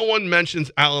 No one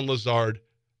mentions Alan Lazard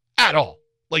at all.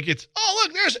 Like it's, oh,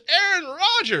 look, there's Aaron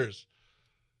Rodgers.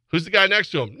 Who's the guy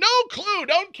next to him? No clue,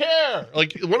 don't care.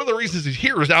 Like, one of the reasons he's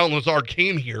here is Alan Lazard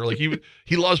came here. Like,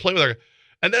 he loves playing with that guy.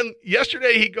 And then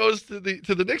yesterday he goes to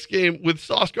the Knicks game with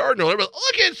Sauce Gardner. Everybody's,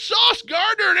 look at Sauce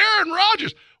Gardner and Aaron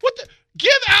Rodgers.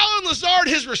 Give Alan Lazard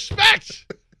his respect.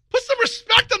 Put some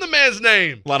respect on the man's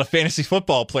name. A lot of fantasy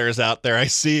football players out there, I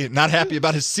see, not happy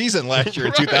about his season last year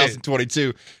in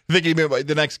 2022. Thinking about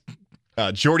the next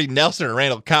Jordy Nelson or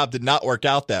Randall Cobb did not work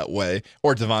out that way,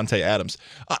 or Devontae Adams.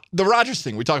 The Rodgers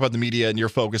thing, we talk about the media and your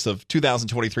focus of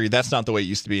 2023. That's not the way it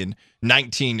used to be in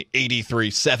 1983,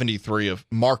 73 of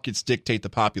markets dictate the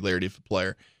popularity of a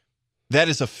player. That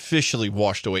is officially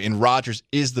washed away, and Rodgers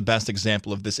is the best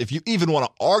example of this, if you even want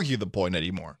to argue the point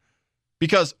anymore.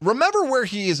 Because remember where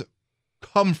he has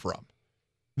come from.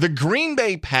 The Green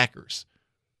Bay Packers.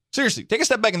 Seriously, take a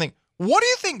step back and think, what do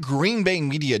you think Green Bay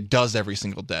media does every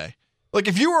single day? Like,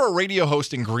 if you were a radio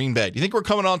host in Green Bay, do you think we're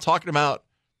coming on talking about,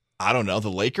 I don't know, the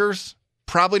Lakers?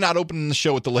 Probably not opening the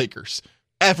show with the Lakers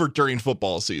ever during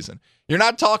football season. You're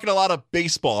not talking a lot of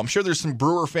baseball. I'm sure there's some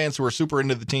Brewer fans who are super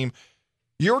into the team.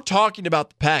 You're talking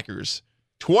about the Packers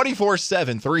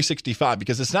 24/7, 365,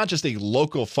 because it's not just a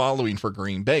local following for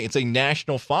Green Bay. It's a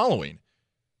national following.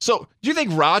 So do you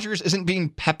think Rodgers isn't being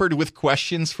peppered with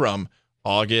questions from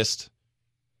August,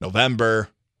 November,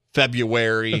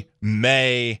 February,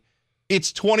 May?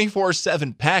 It's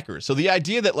 24/7 Packers. So the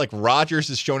idea that, like, Rodgers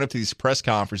is showing up to these press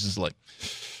conferences like,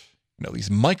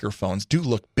 these microphones do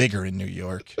look bigger in New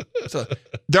York. So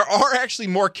there are actually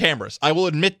more cameras. I will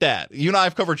admit that. You and I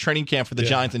have covered training camp for the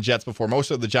Giants and Jets before,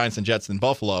 most of the Giants and Jets in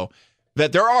Buffalo,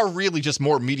 that there are really just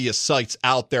more media sites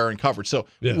out there and covered. So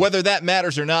whether that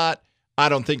matters or not, I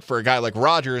don't think for a guy like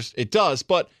Rodgers it does.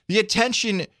 But the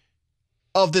attention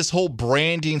of this whole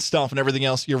branding stuff and everything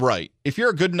else, you're right. If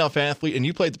you're a good enough athlete and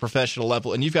you play at the professional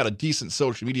level and you've got a decent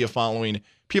social media following,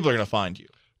 people are going to find you.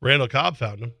 Randall Cobb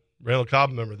found him. Randall Cobb,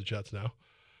 a member of the Jets now.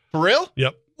 For real?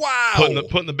 Yep. Wow.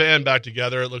 Putting the band back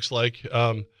together, it looks like.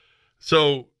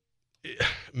 So,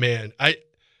 man,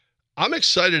 I'm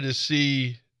excited to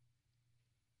see.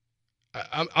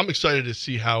 I'm excited to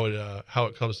see how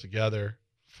it comes together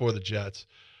for the Jets.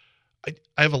 I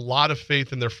have a lot of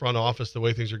faith in their front office, the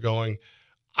way things are going.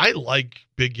 I like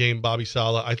big game Bobby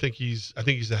Saleh. I think he's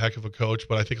a heck of a coach,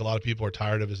 but I think a lot of people are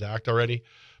tired of his act already.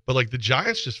 But, like, the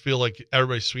Giants just feel like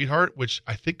everybody's sweetheart, which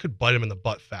I think could bite him in the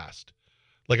butt fast.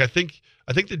 Like, I think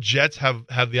the Jets have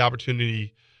the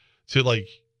opportunity to, like,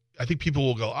 I think people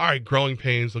will go, all right, growing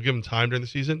pains. They'll give him time during the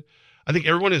season. I think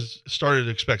everyone has started to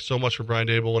expect so much from Brian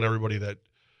Daboll and everybody that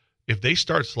if they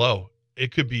start slow,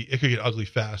 it could get ugly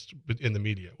fast in the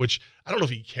media, which I don't know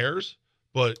if he cares,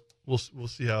 but we'll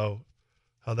see how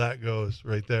that goes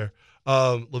right there.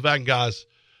 Levac and Gaz,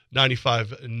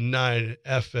 95.9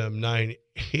 FM,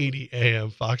 980 AM,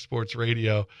 Fox Sports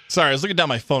Radio. Sorry, I was looking down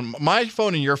my phone. My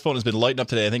phone and your phone has been lighting up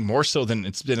today, I think more so than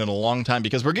it's been in a long time,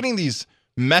 because we're getting these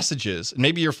messages, and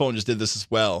maybe your phone just did this as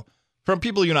well, from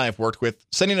people you and I have worked with,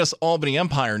 sending us Albany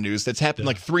Empire news that's happened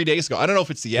like 3 days ago. I don't know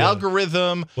if it's the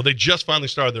algorithm. Well, they just finally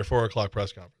started their 4 o'clock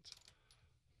press conference.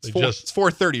 It's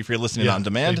 4:30 if you're listening on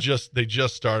demand. They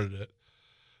just started it.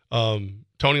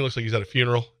 Tony looks like he's at a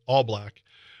funeral, all black.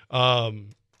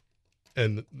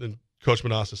 And then Coach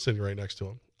Manasseh is sitting right next to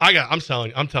him. I'm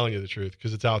telling you the truth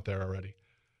because it's out there already.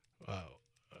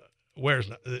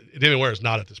 David Ware is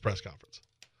not at this press conference.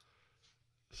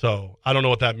 So I don't know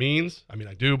what that means. I mean,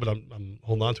 I do, but I'm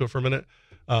holding on to it for a minute.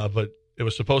 But it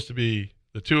was supposed to be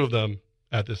the two of them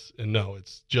at this, and no,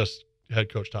 it's just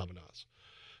head coach Tom Manasseh.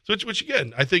 So which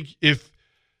again, I think if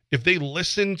they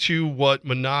listen to what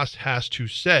Manasseh has to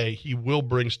say, he will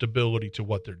bring stability to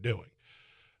what they're doing.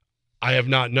 I have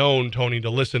not known Tony to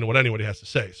listen to what anybody has to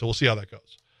say, so we'll see how that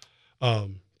goes.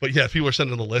 But yeah, people are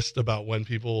sending a list about when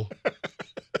people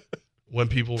were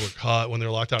caught, when they're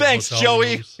locked out. Thanks,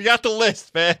 Joey. Rooms. We got the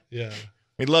list, man. Yeah,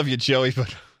 we love you, Joey,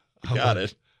 but we got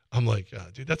it. I'm like,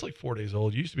 dude, that's like 4 days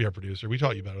old. You used to be our producer. We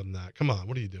taught you better than that. Come on,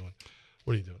 what are you doing?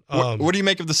 What do you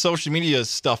make of the social media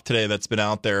stuff today that's been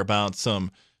out there about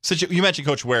some? You mentioned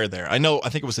Coach Ware there. I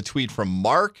think it was a tweet from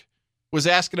Mark was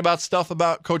asking about stuff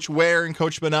about Coach Ware and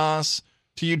Coach Manasseh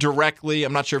to you directly.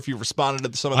 I'm not sure if you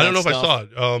responded to some of that stuff. I don't know if I saw it.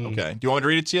 Okay. Do you want me to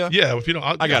read it to you? Yeah, if you don't.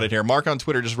 I got it here. Mark on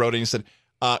Twitter just wrote it and said,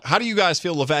 how do you guys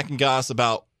feel, Levac and Goss,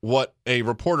 about what a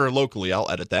reporter locally, I'll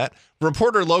edit that,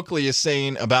 reporter locally is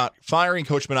saying about firing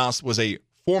Coach Manasseh was a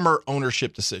former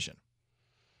ownership decision?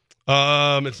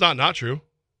 It's not true.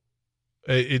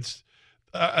 It's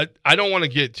I don't want to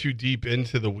get too deep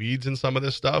into the weeds in some of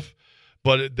this stuff,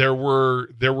 but there were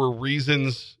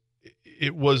reasons.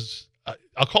 It was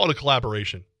I'll call it a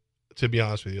collaboration, to be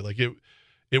honest with you. Like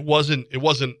it wasn't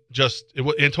just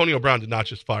Antonio Brown did not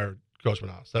just fire Coach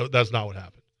Manasseh. That's not what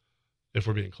happened. if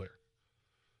we're being clear.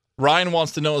 Ryan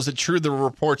wants to know, is it true the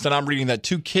reports that I'm reading that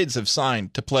 2 kids have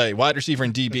signed to play wide receiver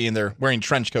and DB and they're wearing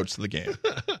trench coats to the game?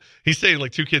 He's saying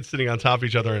like 2 kids sitting on top of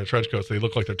each other in a trench coat, so they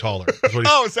look like they're taller.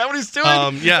 Oh, is that what he's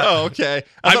doing? Yeah. Oh, okay.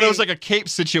 I thought it was like a cape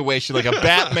situation, like a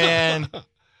Batman.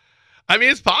 I mean,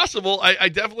 it's possible. I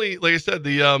definitely, like I said,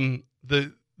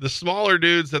 the smaller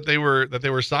dudes that they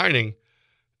were signing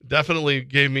definitely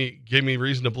gave me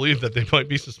reason to believe that there might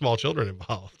be some small children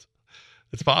involved.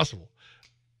 It's possible.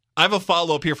 I have a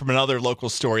follow-up here from another local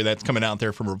story that's coming out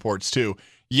there from reports, too.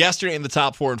 Yesterday in the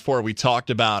Top 4 and 4, we talked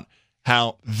about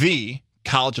how the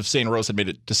College of St. Rose had made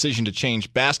a decision to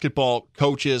change basketball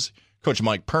coaches. Coach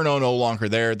Mike Perno no longer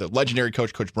there. The legendary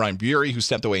coach, Coach Brian Bury, who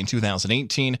stepped away in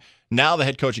 2018. Now the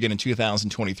head coach again in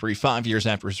 2023, 5 years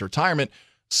after his retirement.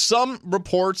 Some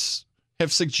reports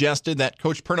have suggested that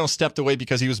Coach Perno stepped away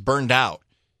because he was burned out.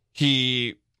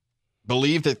 He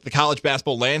believed that the college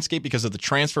basketball landscape, because of the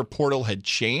transfer portal, had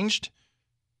changed,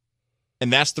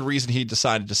 and that's the reason he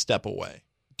decided to step away.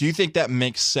 Do you think that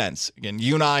makes sense? Again,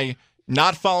 you and I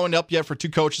not following up yet for 2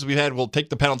 coaches we've had. We'll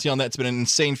take the penalty on that. It's been an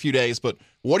insane few days, but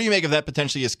what do you make of that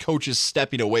potentially as coaches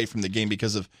stepping away from the game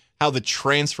because of how the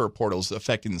transfer portal is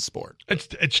affecting the sport?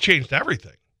 It's changed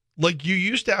everything. Like, you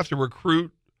used to have to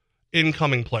recruit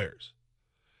incoming players.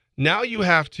 Now you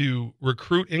have to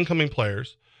recruit incoming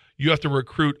players. You have to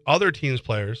recruit other teams'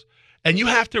 players, and you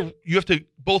have to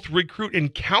both recruit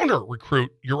and counter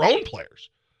recruit your own players.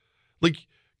 Like,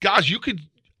 guys,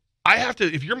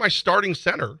 if you're my starting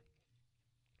center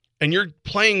and you're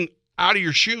playing out of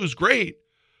your shoes, great.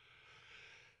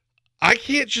 I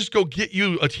can't just go get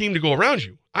you a team to go around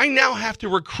you. I now have to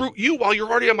recruit you while you're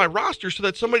already on my roster so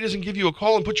that somebody doesn't give you a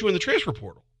call and put you in the transfer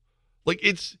portal. Like,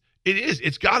 it's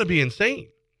got to be insane.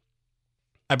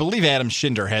 I believe Adam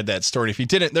Schinder had that story. If he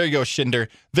didn't, there you go, Schinder.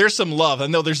 There's some love. I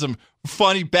know there's some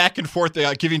funny back and forth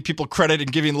giving people credit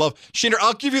and giving love. Schinder,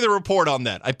 I'll give you the report on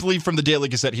that. I believe from the Daily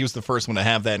Gazette, he was the first one to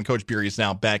have that, and Coach Bury is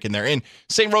now back in there. And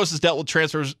St. Rose has dealt with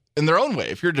transfers in their own way.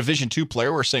 If you're a Division II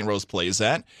player where St. Rose plays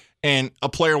at, and a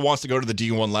player wants to go to the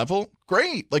D1 level,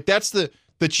 great. Like, that's the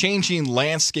changing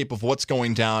landscape of what's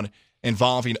going down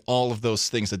involving all of those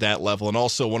things at that level. And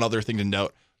also one other thing to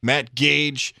note, Matt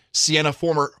Gage, Siena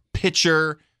former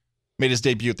pitcher, made his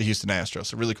debut at the Houston Astros.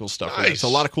 So really cool stuff. Nice. So a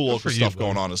lot of cool local stuff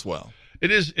going on as well.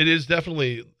 It is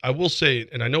definitely, I will say,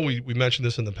 and I know we mentioned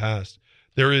this in the past,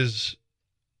 there is,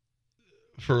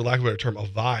 for lack of a better term, a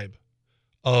vibe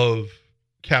of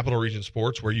Capital Region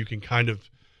sports where you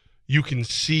can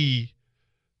see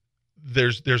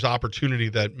there's opportunity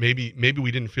that maybe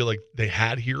we didn't feel like they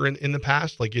had here in the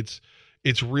past. Like, it's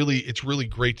really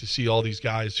great to see all these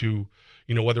guys who,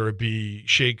 you know, whether it be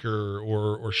Shaker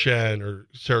or Shen or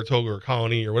Saratoga or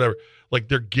Colony or whatever, like,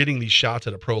 they're getting these shots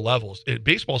at a pro levels.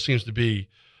 Baseball seems to be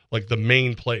like the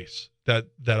main place that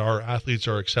our athletes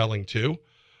are excelling to,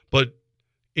 but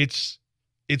it's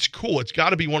cool. It's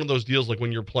got to be one of those deals like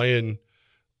when you're playing.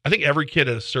 I think every kid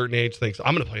at a certain age thinks,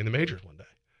 I'm going to play in the majors one day.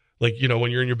 Like, you know,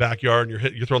 when you're in your backyard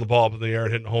and you're throwing the ball up in the air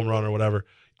and hitting a home run or whatever,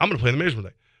 I'm going to play in the majors one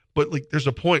day. But, like, there's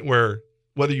a point where,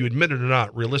 whether you admit it or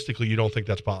not, realistically, you don't think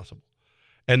that's possible.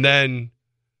 And then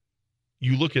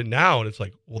you look at now and it's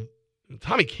like, well,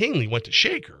 Tommy Kingley went to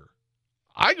Shaker.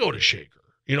 I go to Shaker.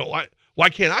 You know, why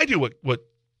can't I do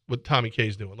what Tommy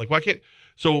K's doing? Like, why can't?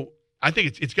 So I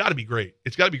think it's got to be great.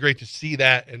 It's got to be great to see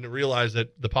that and to realize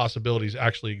that the possibilities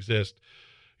actually exist.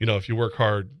 You know, if you work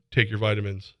hard, take your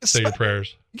vitamins, say your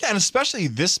prayers. Yeah, and especially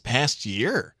this past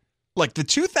year. Like, the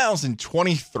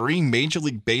 2023 Major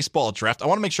League Baseball draft, I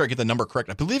want to make sure I get the number correct.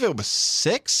 I believe it was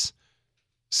 6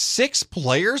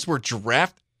 players were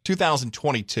drafted.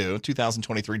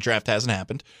 2023 draft hasn't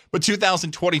happened, but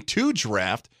 2022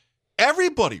 draft,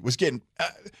 everybody was getting.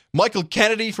 Michael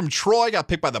Kennedy from Troy got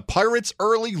picked by the Pirates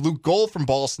early. Luke Gold from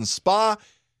Boston Spa.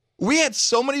 We had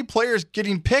so many players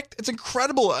getting picked. It's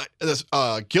incredible. This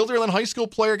Guilderland High School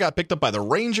player got picked up by the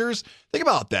Rangers. Think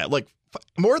about that. Like,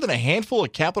 more than a handful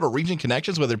of Capital Region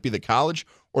connections, whether it be the college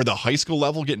or the high school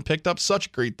level, getting picked up. Such a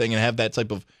great thing, and have that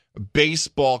type of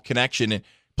baseball connection. And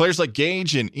players like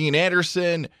Gage and Ian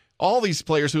Anderson, all these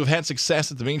players who have had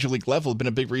success at the major league level have been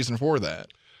a big reason for that.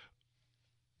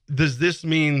 Does this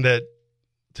mean that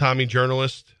Tommy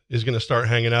Journalist is going to start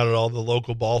hanging out at all the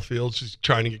local ball fields, just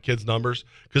trying to get kids' numbers?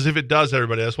 Because if it does,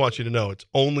 everybody, I just want you to know, it's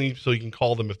only so you can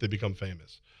call them if they become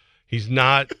famous. He's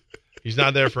not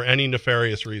there for any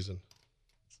nefarious reason.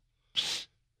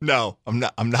 No, I'm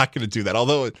not going to do that.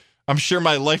 Although I'm sure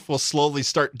my life will slowly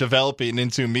start developing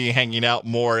into me hanging out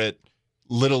more at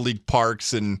Little League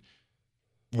parks and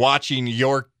watching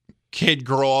your kid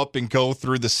grow up and go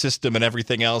through the system and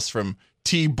everything else, from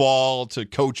T-ball to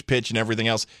coach pitch and everything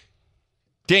else.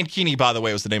 Dan Keeney, by the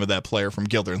way, was the name of that player from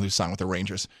Gilder who signed with the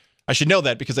Rangers. I should know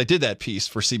that because I did that piece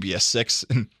for CBS 6,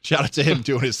 and shout out to him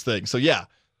doing his thing. So, yeah,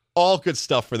 all good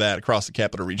stuff for that across the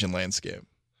Capital Region landscape.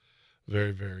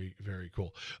 Very, very, very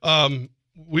cool.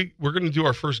 We're going to do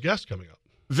our first guest coming up.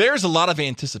 There's a lot of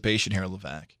anticipation here,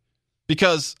 Levac,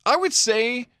 because I would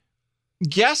say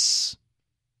it's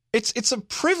a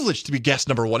privilege to be guest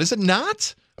number one, is it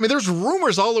not? I mean, there's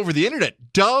rumors all over the internet.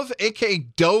 Dove, a.k.a.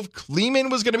 Dove Kleeman,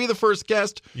 was going to be the first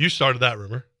guest. You started that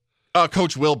rumor.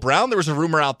 Coach Will Brown, there was a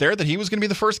rumor out there that he was going to be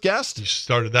the first guest. You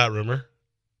started that rumor.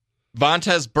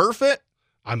 Vontez Burfitt.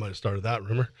 I might have started that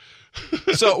rumor.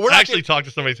 So we're I actually talked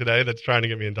to somebody today that's trying to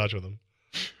get me in touch with him.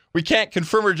 We can't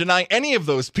confirm or deny any of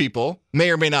those people may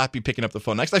or may not be picking up the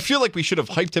phone next. I feel like we should have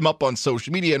hyped him up on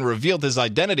social media and revealed his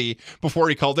identity before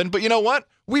he called in. But you know what?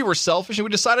 We were selfish and we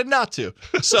decided not to.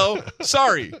 So,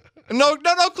 sorry. No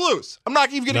clues. I'm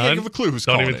not even going to give a clue who's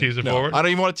calling in. Don't even tease it forward? I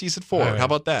don't even want to tease it forward. Right. How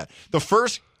about that? The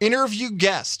first interview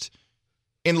guest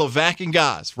in Levac and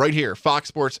Gaz, right here, Fox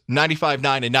Sports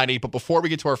 95.9 and 98. But before we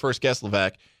get to our first guest,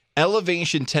 Levac,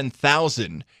 Elevation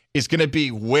 10,000 is going to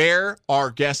be where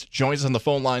our guest joins us on the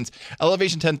phone lines.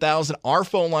 Elevation 10,000, our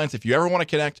phone lines, if you ever want to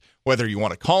connect, whether you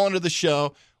want to call into the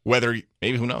show, whether,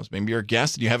 maybe, who knows, maybe you're a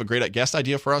guest and you have a great guest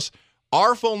idea for us,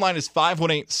 our phone line is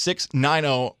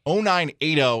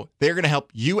 518-690-0980. They're going to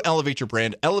help you elevate your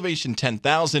brand. Elevation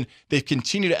 10,000, they've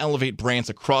continued to elevate brands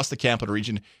across the Capital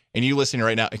Region, and you listening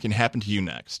right now, it can happen to you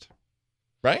next.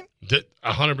 Right?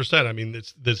 100%. I mean,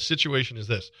 the situation is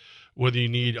this. Whether you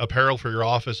need apparel for your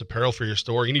office, apparel for your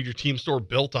store, you need your team store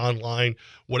built online,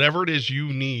 whatever it is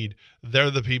you need,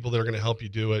 they're the people that are going to help you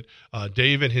do it.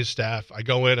 Dave and his staff, I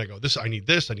go, this, I need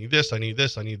this, I need this, I need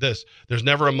this, I need this. There's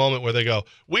never a moment where they go,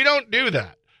 we don't do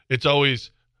that. It's always,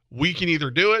 we can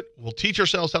either do it, we'll teach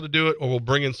ourselves how to do it, or we'll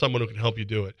bring in someone who can help you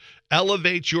do it.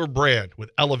 Elevate your brand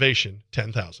with Elevation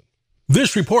 10,000.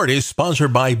 This report is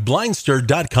sponsored by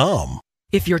Blindster.com.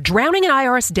 If you're drowning in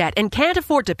IRS debt and can't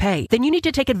afford to pay, then you need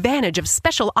to take advantage of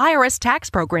special IRS tax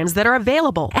programs that are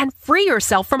available and free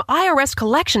yourself from IRS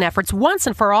collection efforts once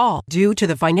and for all. Due to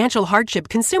the financial hardship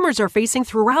consumers are facing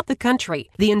throughout the country,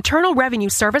 the Internal Revenue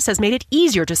Service has made it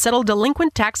easier to settle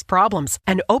delinquent tax problems.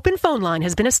 An open phone line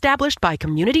has been established by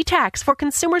Community Tax for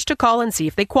consumers to call and see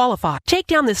if they qualify. Take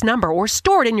down this number or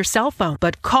store it in your cell phone,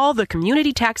 but call the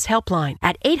Community Tax Helpline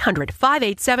at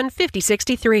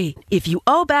 800-587-5063. If you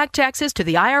owe back taxes to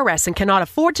the IRS and cannot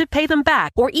afford to pay them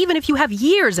back, or even if you have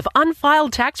years of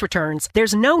unfiled tax returns,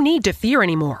 there's no need to fear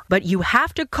anymore. But you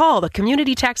have to call the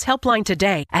Community Tax Helpline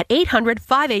today at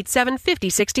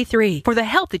 800-587-5063 for the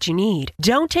help that you need.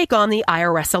 Don't take on the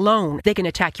IRS alone. They can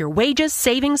attack your wages,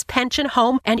 savings, pension,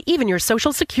 home, and even your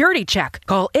Social Security check.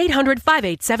 Call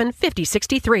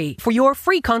 800-587-5063 for your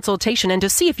free consultation and to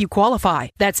see if you qualify.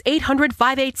 That's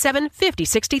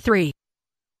 800-587-5063.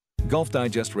 Golf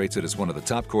Digest rates it as one of the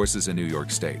top courses in New York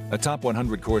State, a top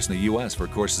 100 course in the U.S. for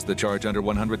courses that charge under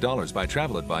 $100 by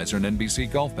Travel Advisor and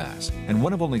NBC Golf Pass, and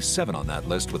one of only 7 on that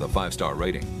list with a 5-star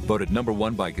rating. Voted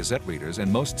 #1 by Gazette readers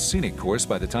and most scenic course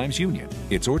by the Times Union.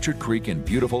 It's Orchard Creek in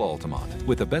beautiful Altamont,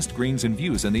 with the best greens and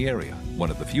views in the area. One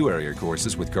of the few area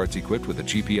courses with carts equipped with a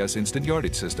GPS instant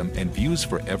yardage system and views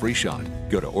for every shot.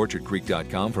 Go to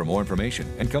orchardcreek.com for more information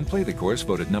and come play the course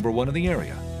voted #1 in the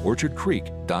area.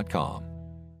 orchardcreek.com.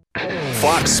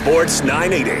 Fox Sports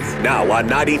 980, now on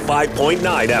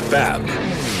 95.9 FM.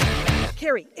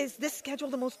 Carrie, is this schedule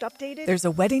the most updated? There's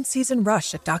a wedding season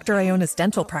rush at Dr. Iona's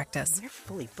dental practice. We're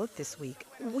fully booked this week.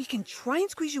 We can try and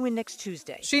squeeze you in next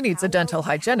Tuesday. She needs a dental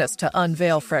hygienist to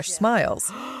unveil fresh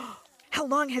smiles. How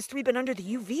long has 3 been under the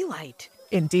UV light?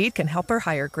 Indeed can help her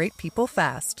hire great people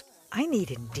fast. I need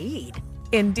Indeed.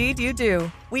 Indeed you do.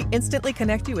 We instantly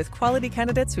connect you with quality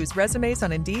candidates whose resumes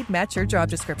on Indeed match your job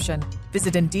description.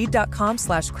 Visit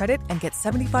Indeed.com/credit and get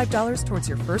 $75 towards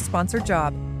your first sponsored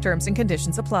job. Terms and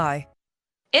conditions apply.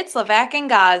 It's Levac and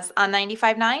Gaz on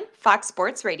 95.9 Fox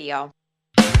Sports Radio.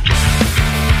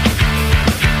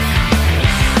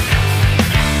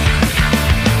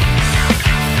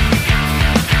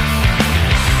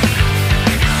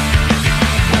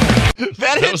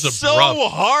 That hit so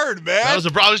hard, man. I was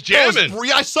jamming.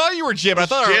 I saw you were jamming. I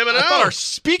thought our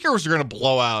speakers were going to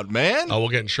blow out, man. Oh, we'll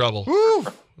get in trouble. Woo.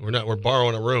 We're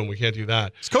borrowing a room. We can't do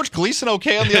that. Is Coach Gleason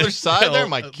okay on the other side there?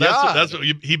 My God. That's what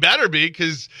he better be,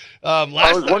 because I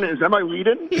was wondering, is that my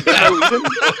lead-in? Is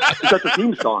that the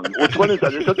theme song? Which one is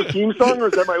that? Is that the theme song or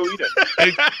is that my lead-in?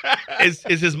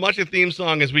 It's as much a theme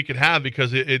song as we could have,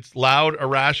 because it's loud,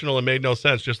 irrational, and made no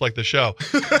sense, just like the show.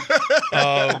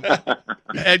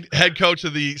 Head coach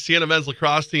of the Siena men's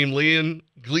lacrosse team, Liam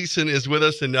Gleason is with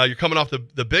us, and you're coming off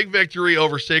the big victory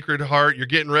over Sacred Heart. You're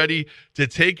getting ready to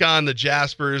take on the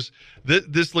Jaspers.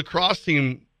 This lacrosse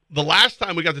team, the last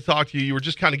time we got to talk to you, you were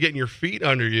just kind of getting your feet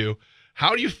under you.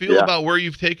 How do you feel about where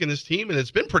you've taken this team? And it's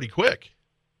been pretty quick.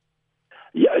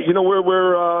 Yeah,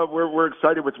 we're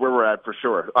excited with where we're at for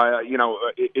sure. I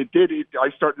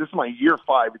started. This is my year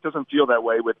 5. It doesn't feel that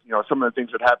way with some of the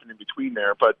things that happened in between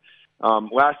there. But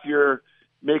last year,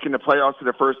 making the playoffs for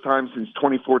the first time since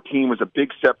 2014 was a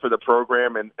big step for the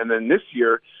program, and then this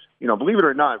year, believe it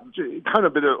or not, kind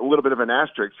of a little bit of an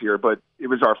asterisk here, but it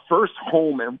was our first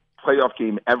home and playoff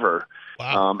game ever.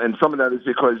 Wow. And some of that is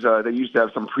because they used to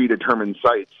have some predetermined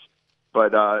sites.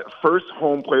 But first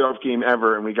home playoff game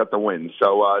ever, and we got the win.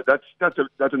 So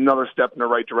that's another step in the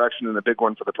right direction and a big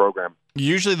one for the program.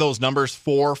 Usually those numbers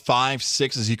 4, 5,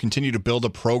 6, as you continue to build a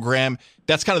program,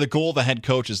 that's kind of the goal of the head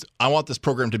coach is, I want this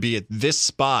program to be at this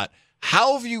spot.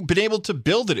 How have you been able to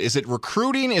build it? Is it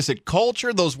recruiting? Is it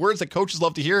culture? Those words that coaches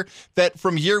love to hear, that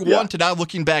from year one to now,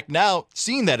 looking back now,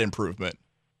 seeing that improvement.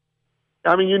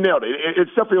 I mean, you nailed it. It's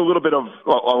definitely a little bit of a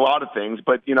lot of things,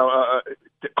 but,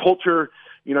 culture –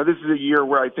 this is a year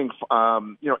where I think,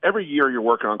 every year you're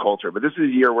working on culture, but this is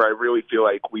a year where I really feel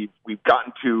like we've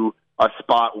gotten to a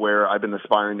spot where I've been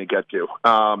aspiring to get to.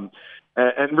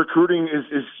 And recruiting is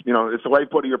it's the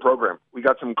lifeblood of your program. We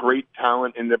got some great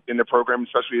talent in the program,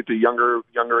 especially at the younger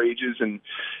ages. And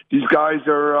these guys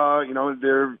are,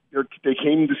 they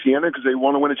came to Siena because they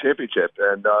want to win a championship,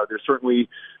 and they're certainly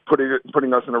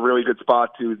putting us in a really good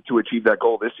spot to achieve that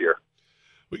goal this year.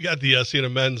 We got the Siena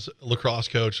men's lacrosse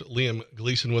coach, Liam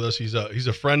Gleason, with us. He's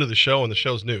a friend of the show, and the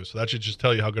show's new, so that should just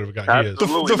tell you how good of a guy he is.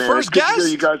 Absolutely, man. First guest. Good to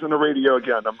hear you guys on the radio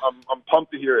again. I'm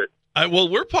pumped to hear it. Well,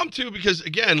 we're pumped too because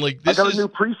again, I got a new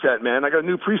preset, man.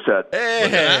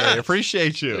 Hey,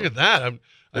 appreciate you. Look at that.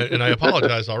 And I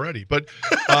apologize already, but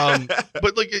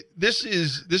this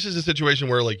is a situation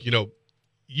where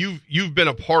you've been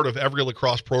a part of every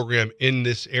lacrosse program in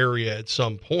this area at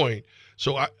some point.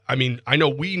 So I know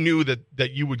we knew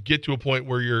that you would get to a point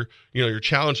where you're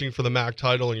challenging for the MAAC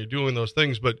title and you're doing those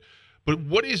things, but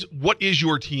what is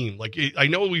your team? Like, I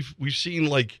know we've seen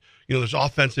there's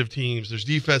offensive teams, there's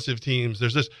defensive teams,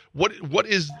 there's this. What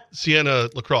is Siena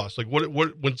lacrosse? Like, what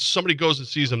when somebody goes and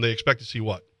sees them, they expect to see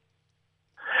what?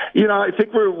 I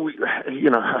think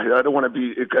I don't want to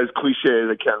be as cliche as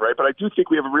I can, right? But I do think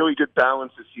we have a really good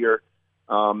balance this year.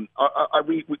 As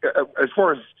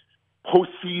far as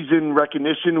postseason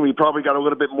recognition, we probably got a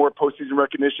little bit more postseason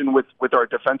recognition with our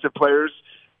defensive players,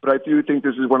 but I do think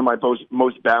this is one of my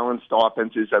most balanced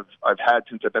offenses I've had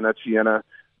since I've been at Siena.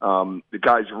 The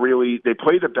guys they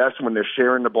play the best when they're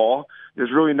sharing the ball.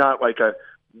 There's really not like a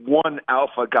one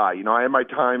alpha guy. I had my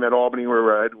time at Albany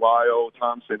where I had Lyle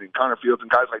Thompson and Connor Fields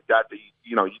and guys like that.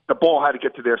 The ball had to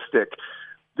get to their stick.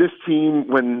 This team,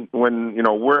 when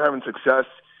we're having success,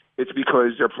 it's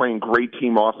because they're playing great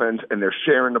team offense and they're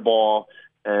sharing the ball,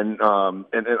 and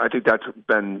I think that's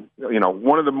been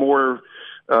one of the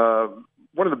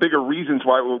bigger reasons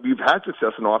why we've had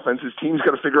success in offense is teams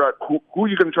got to figure out who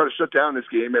you're going to try to shut down this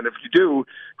game, and if you do,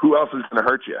 who else is going to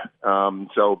hurt you.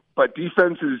 But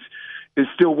defense is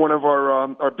still one of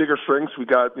our bigger strengths. We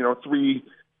got three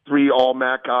all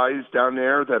MAAC guys down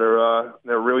there that are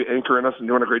really anchoring us and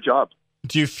doing a great job.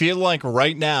 Do you feel like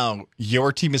right now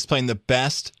your team is playing the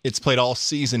best it's played all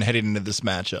season heading into this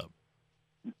matchup?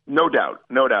 No doubt.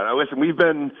 Listen, we've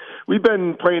been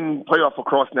playing playoff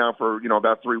lacrosse now for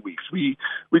about 3 weeks. We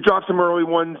dropped some early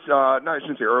ones. I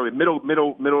shouldn't say early, middle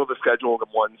of the schedule. The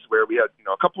ones where we had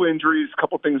a couple injuries, a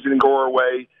couple things didn't go our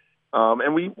way,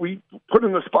 and we put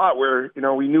in the spot where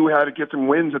we knew how to get some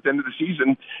wins at the end of the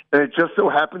season. And it just so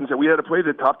happens that we had to play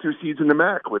the top 2 seeds in the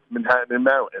MAAC with Manhattan and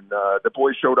Mount, and the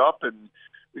boys showed up and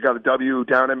we got a W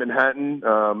down in Manhattan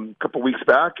a couple weeks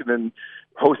back, and then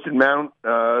hosted Mount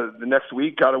the next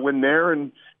week, got a win there,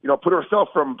 and put ourselves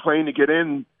from playing to get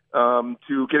in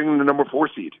to getting the number 4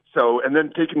 seed. So, and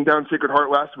then taking down Sacred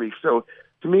Heart last week. So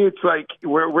to me, it's like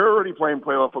we're already playing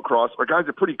playoff lacrosse. Our guys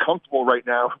are pretty comfortable right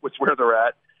now with where they're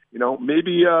at.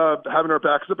 Maybe having our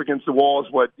backs up against the wall is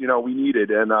what we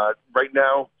needed, and right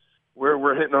now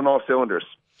we're hitting on all cylinders.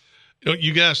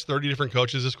 You can ask 30 different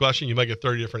coaches this question. You might get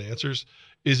 30 different answers.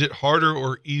 Is it harder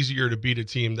or easier to beat a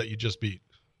team that you just beat?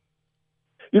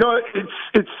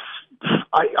 It's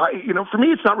for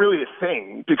me, it's not really a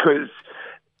thing because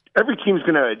every team's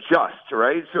going to adjust,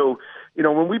 right? So,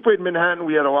 when we played Manhattan,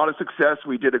 we had a lot of success.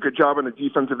 We did a good job on the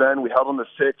defensive end. We held on the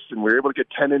 6, and we were able to get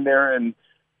 10 in there. And,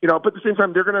 but at the same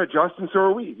time, they're going to adjust, and so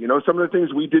are we. Some of the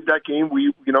things we did that game,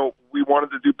 we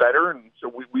wanted to do better, and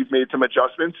so we've made some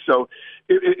adjustments. So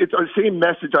it's the same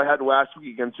message I had last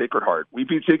week against Sacred Heart. We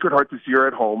beat Sacred Heart this year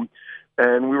at home.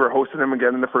 and we were hosting them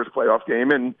again in the first playoff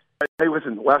game. And hey,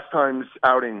 listen, last time's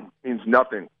outing means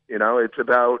nothing. It's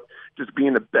about just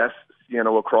being the best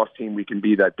Siena lacrosse team we can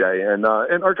be that day. And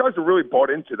our guys are really bought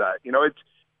into that. It's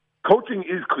coaching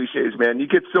is cliches, man. You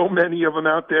get so many of them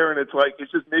out there, and it's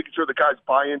just making sure the guys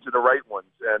buy into the right ones.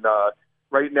 And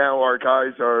right now, our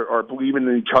guys are believing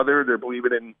in each other. They're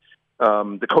believing in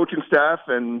the coaching staff,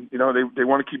 and they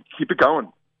want to keep it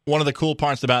going. One of the cool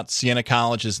parts about Siena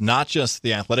College is not just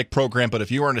the athletic program, but if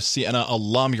you are a Siena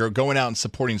alum, you're going out and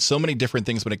supporting so many different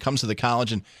things when it comes to the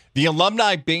college. And the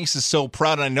alumni base is so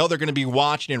proud, and I know they're going to be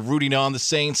watching and rooting on the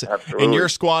Saints and your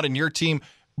squad and your team.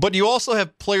 But you also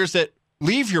have players that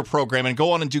leave your program and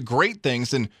go on and do great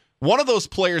things. And one of those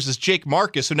players is Jake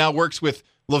Marcus, who now works with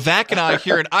Levac and I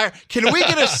here at iHeart. Can we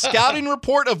get a scouting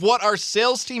report of what our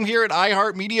sales team here at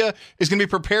iHeartMedia is going to be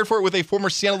prepared for with a former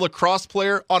Siena lacrosse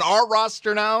player on our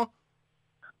roster now?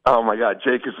 Oh, my God.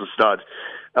 Jake is a stud.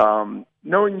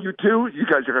 Knowing you two, you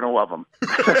guys are going to love him.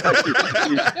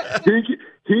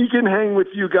 he can hang with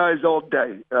you guys all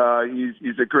day.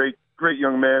 He's a great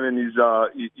young man, and he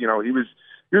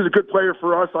was a good player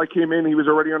for us. I came in, he was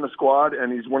already on the squad,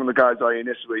 and he's one of the guys I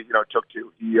initially took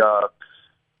to. He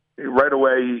right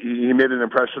away, he made an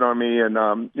impression on me, and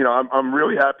I'm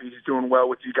really happy he's doing well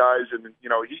with you guys. And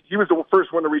he was the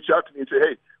first one to reach out to me and say,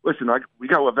 "Hey, listen, we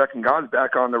got Levesque and Gaz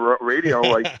back on the radio."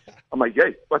 I'm like,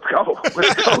 "Hey, let's go.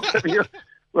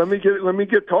 Let me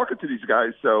get talking to these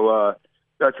guys." So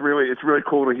it's really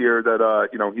cool to hear that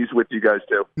he's with you guys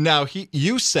too. Now,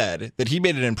 you said that he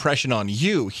made an impression on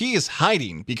you. He is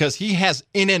hiding because he has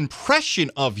an impression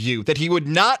of you that he would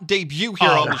not debut here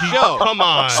on the show. Come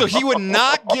on. So he would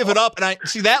not give it up. And I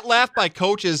see that laugh by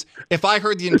Coach is, if I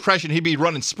heard the impression, he'd be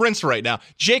running sprints right now.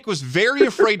 Jake was very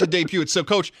afraid to debut it. So,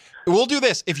 Coach, we'll do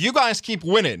this. If you guys keep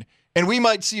winning, and we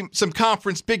might see some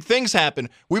conference big things happen,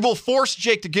 we will force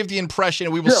Jake to give the impression,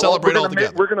 and we will celebrate all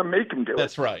together. We're going to make him do it.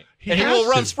 That's right. And he will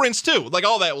run sprints, too.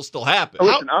 All that will still happen.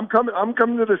 Listen, I'm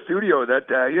coming to the studio that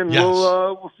day, and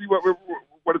we'll see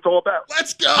what it's all about.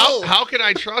 Let's go! How can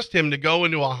I trust him to go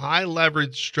into a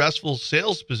high-leverage, stressful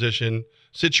sales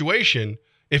situation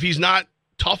if he's not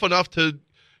tough enough to,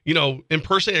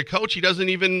 impersonate a coach he doesn't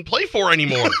even play for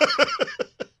anymore?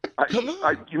 Come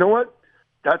on. You know what?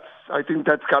 I think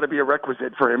that's got to be a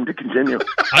requisite for him to continue.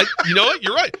 You know what?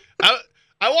 You're right.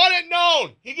 I want it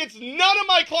known. He gets none of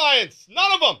my clients.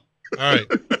 None of them. All right.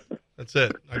 That's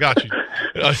it. I got you.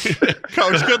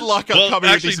 Coach, good luck on coming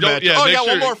with these matches. I got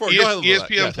one more for you.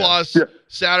 ESPN Plus,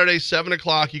 Saturday, 7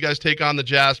 o'clock. You guys take on the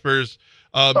Jaspers.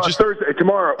 Just Thursday,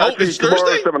 tomorrow. It's tomorrow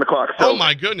Thursday? at 7 o'clock. So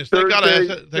my goodness. Thank God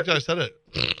I said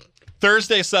it.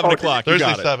 Thursday, 7 o'clock.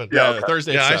 Thursday, 7. Yeah,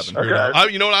 Thursday, 7.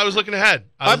 You know what? I was looking ahead.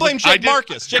 I blame Jake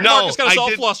Marcus. Jake Marcus got us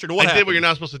all flustered. What happened? I did what you're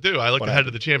not supposed to do. I looked ahead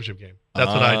of the championship game.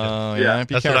 That's what I did. Yeah,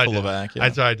 be careful of that.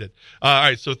 That's what I did. All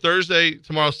right, so Thursday,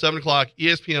 tomorrow, 7 o'clock,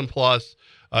 ESPN Plus.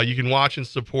 You can watch and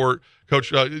support Coach.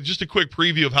 Just a quick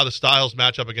preview of how the styles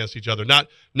match up against each other. Not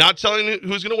telling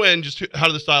who's going to win, just how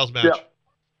do the styles match. Yeah.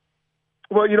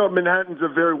 Well, Manhattan's a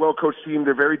very well-coached team.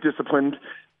 They're very disciplined.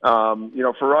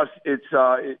 For us,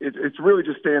 it's really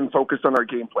just staying focused on our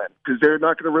game plan because they're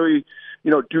not going to really,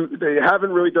 they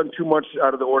haven't really done too much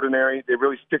out of the ordinary. They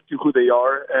really stick to who they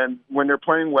are, and when they're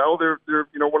playing well, they're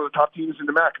one of the top teams in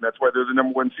the MAAC, and that's why they're the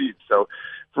number one seed. So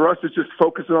for us, it's just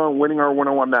focusing on winning our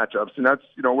one-on-one matchups, and that's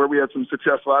where we had some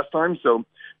success last time. So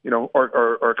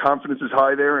our confidence is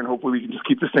high there, and hopefully we can just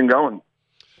keep this thing going.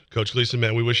 Coach Gleason,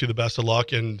 man, we wish you the best of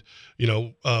luck, and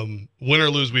win or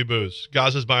lose, we booze.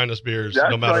 Gaza's buying us beers,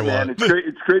 no matter what. Man.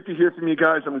 It's great to hear from you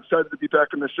guys. I'm excited to be back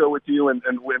on the show with you, and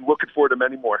looking forward to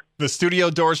many more. The studio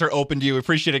doors are open to you.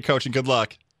 Appreciate it, Coach, and good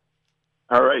luck.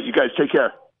 All right, you guys take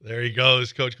care. There he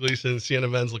goes, Coach Gleason, Siena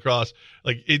men's lacrosse.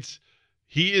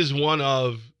 He is one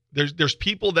of there's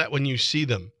people that when you see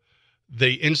them,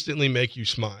 they instantly make you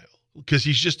smile because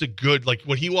he's just a good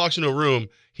when he walks into a room,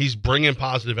 he's bringing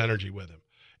positive energy with him.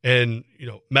 And,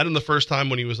 met him the first time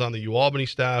when he was on the UAlbany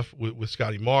staff with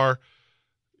Scotty Marr,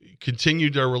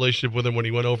 continued our relationship with him when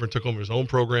he went over and took over his own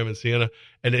program in Siena.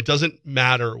 And it doesn't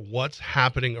matter what's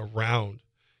happening around.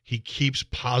 He keeps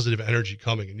positive energy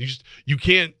coming. And you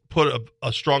can't put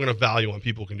a strong enough value on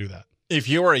people who can do that. If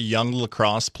you're a young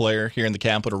lacrosse player here in the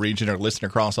Capital Region or listening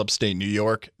across upstate New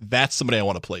York, that's somebody I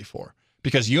want to play for.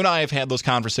 Because you and I have had those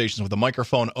conversations with the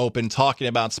microphone open, talking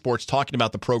about sports, talking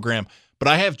about the program. But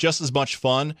I have just as much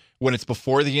fun when it's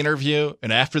before the interview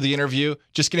and after the interview,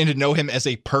 just getting to know him as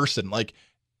a person.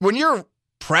 When you're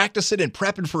practicing and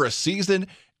prepping for a season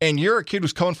and you're a kid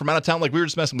who's coming from out of town, we were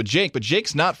just messing with Jake, but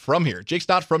Jake's not from here. Jake's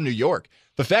not from New York.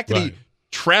 The fact that he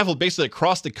traveled basically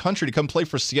across the country to come play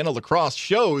for Siena Lacrosse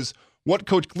shows what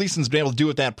Coach Gleason's been able to do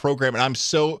with that program,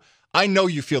 and I know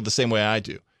you feel the same way I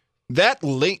do. That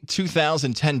late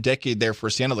 2010 decade there for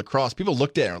Siena lacrosse, people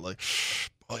looked at it and were like,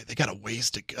 boy, they got a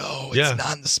ways to go. It's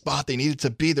not in the spot they needed to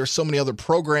be. There's so many other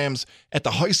programs at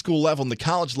the high school level and the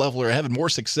college level are having more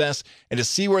success. And to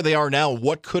see where they are now,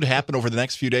 what could happen over the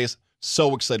next few days,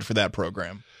 so excited for that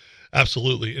program.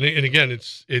 Absolutely. And again,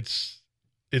 it's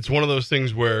one of those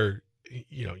things where,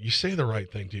 you say the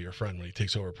right thing to your friend when he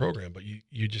takes over a program, but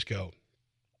you just go,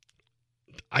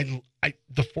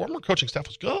 the former coaching staff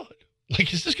was good.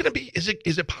 Like, is this going to be, is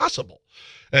it possible?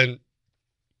 And,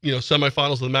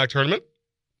 semifinals of the MAAC tournament,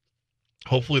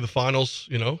 hopefully the finals,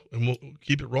 and we'll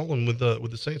keep it rolling with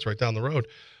the Saints right down the road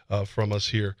from us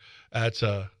here at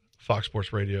Fox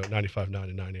Sports Radio 95.9 and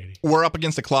 980. We're up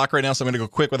against the clock right now, so I'm going to go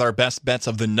quick with our best bets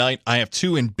of the night. I have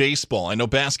 2 in baseball. I know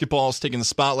basketball is taking the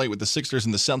spotlight with the Sixers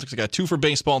and the Celtics. I got 2 for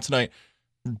baseball tonight.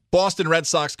 Boston Red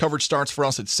Sox coverage starts for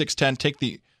us at 6:10. Take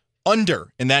the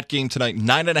under in that game tonight,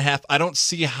 9.5. I don't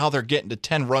see how they're getting to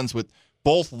 10 runs with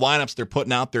both lineups they're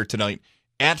putting out there tonight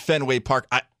at Fenway Park.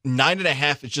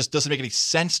 9.5, it just doesn't make any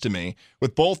sense to me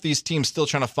with both these teams still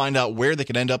trying to find out where they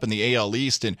could end up in the AL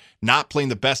East and not playing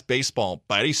the best baseball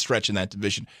by any stretch in that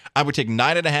division. I would take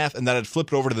 9.5, and then I'd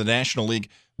flip it over to the National League.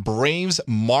 Braves,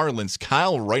 Marlins.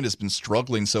 Kyle Wright has been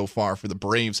struggling so far for the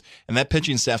Braves, and that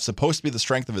pitching staff's supposed to be the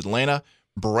strength of Atlanta.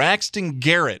 Braxton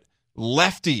Garrett,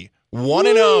 lefty,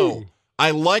 1-0.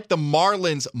 I like the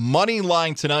Marlins money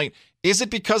line tonight. Is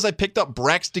it because I picked up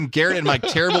Braxton Garrett in my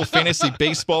terrible fantasy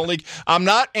baseball league? I'm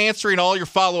not answering all your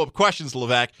follow-up questions,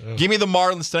 Levac. Give me the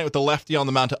Marlins tonight with the lefty on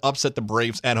the mound to upset the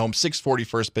Braves at home. 6:40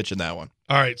 first pitch in that one.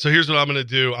 All right, so here's what I'm going to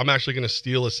do. I'm actually going to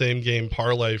steal a same-game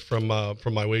parlay from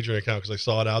my wagering account because I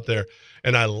saw it out there,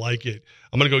 and I like it.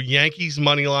 I'm going to go Yankees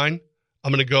money line.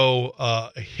 I'm going to go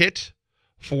a hit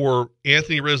for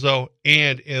Anthony Rizzo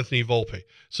and Anthony Volpe.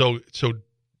 So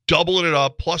doubling it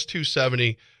up, plus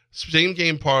 270. Same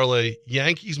game parlay,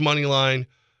 Yankees money line,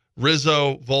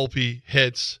 Rizzo, Volpe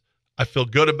hits. I feel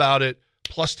good about it.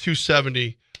 Plus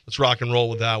 270. Let's rock and roll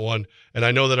with that one. And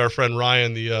I know that our friend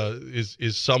Ryan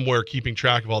is somewhere keeping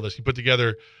track of all this. He put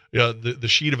together the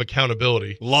sheet of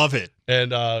accountability. Love it.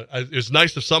 And it was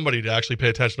nice of somebody to actually pay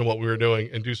attention to what we were doing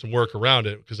and do some work around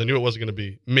it because I knew it wasn't going to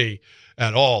be me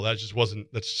at all. That's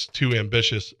just too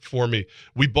ambitious for me.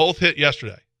 We both hit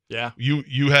yesterday. Yeah.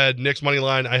 You had Knicks money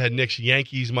line. I had Knicks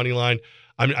Yankees money line.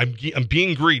 I'm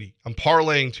being greedy. I'm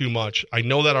parlaying too much. I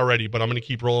know that already, but I'm going to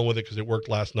keep rolling with it because it worked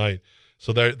last night.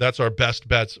 So that's our best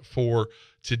bets for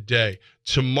today.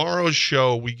 Tomorrow's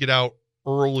show, we get out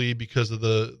early because of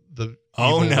the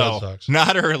Oh, no, Red Sox.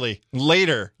 Not early.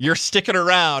 Later. You're sticking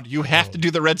around. You have to do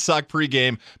the Red Sox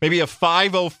pregame. Maybe a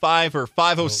 5:05 or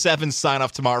 5:07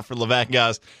 sign-off tomorrow for Levac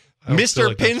guys. Mr.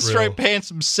 Like Pinstripe Pants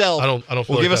himself. I don't feel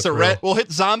will like give us that's a real. We'll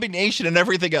hit Zombie Nation and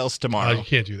everything else tomorrow. You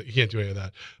can't do that. You can't do any of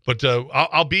that. But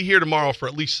I'll be here tomorrow for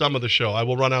at least some of the show. I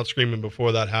will run out screaming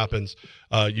before that happens.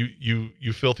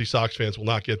 You filthy Sox fans will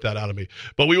not get that out of me.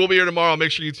 But we will be here tomorrow.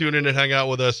 Make sure you tune in and hang out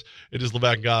with us. It is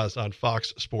Levac Gaz on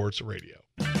Fox Sports Radio.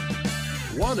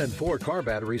 1 in 4 car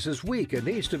batteries is weak and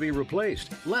needs to be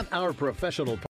replaced. Let our professional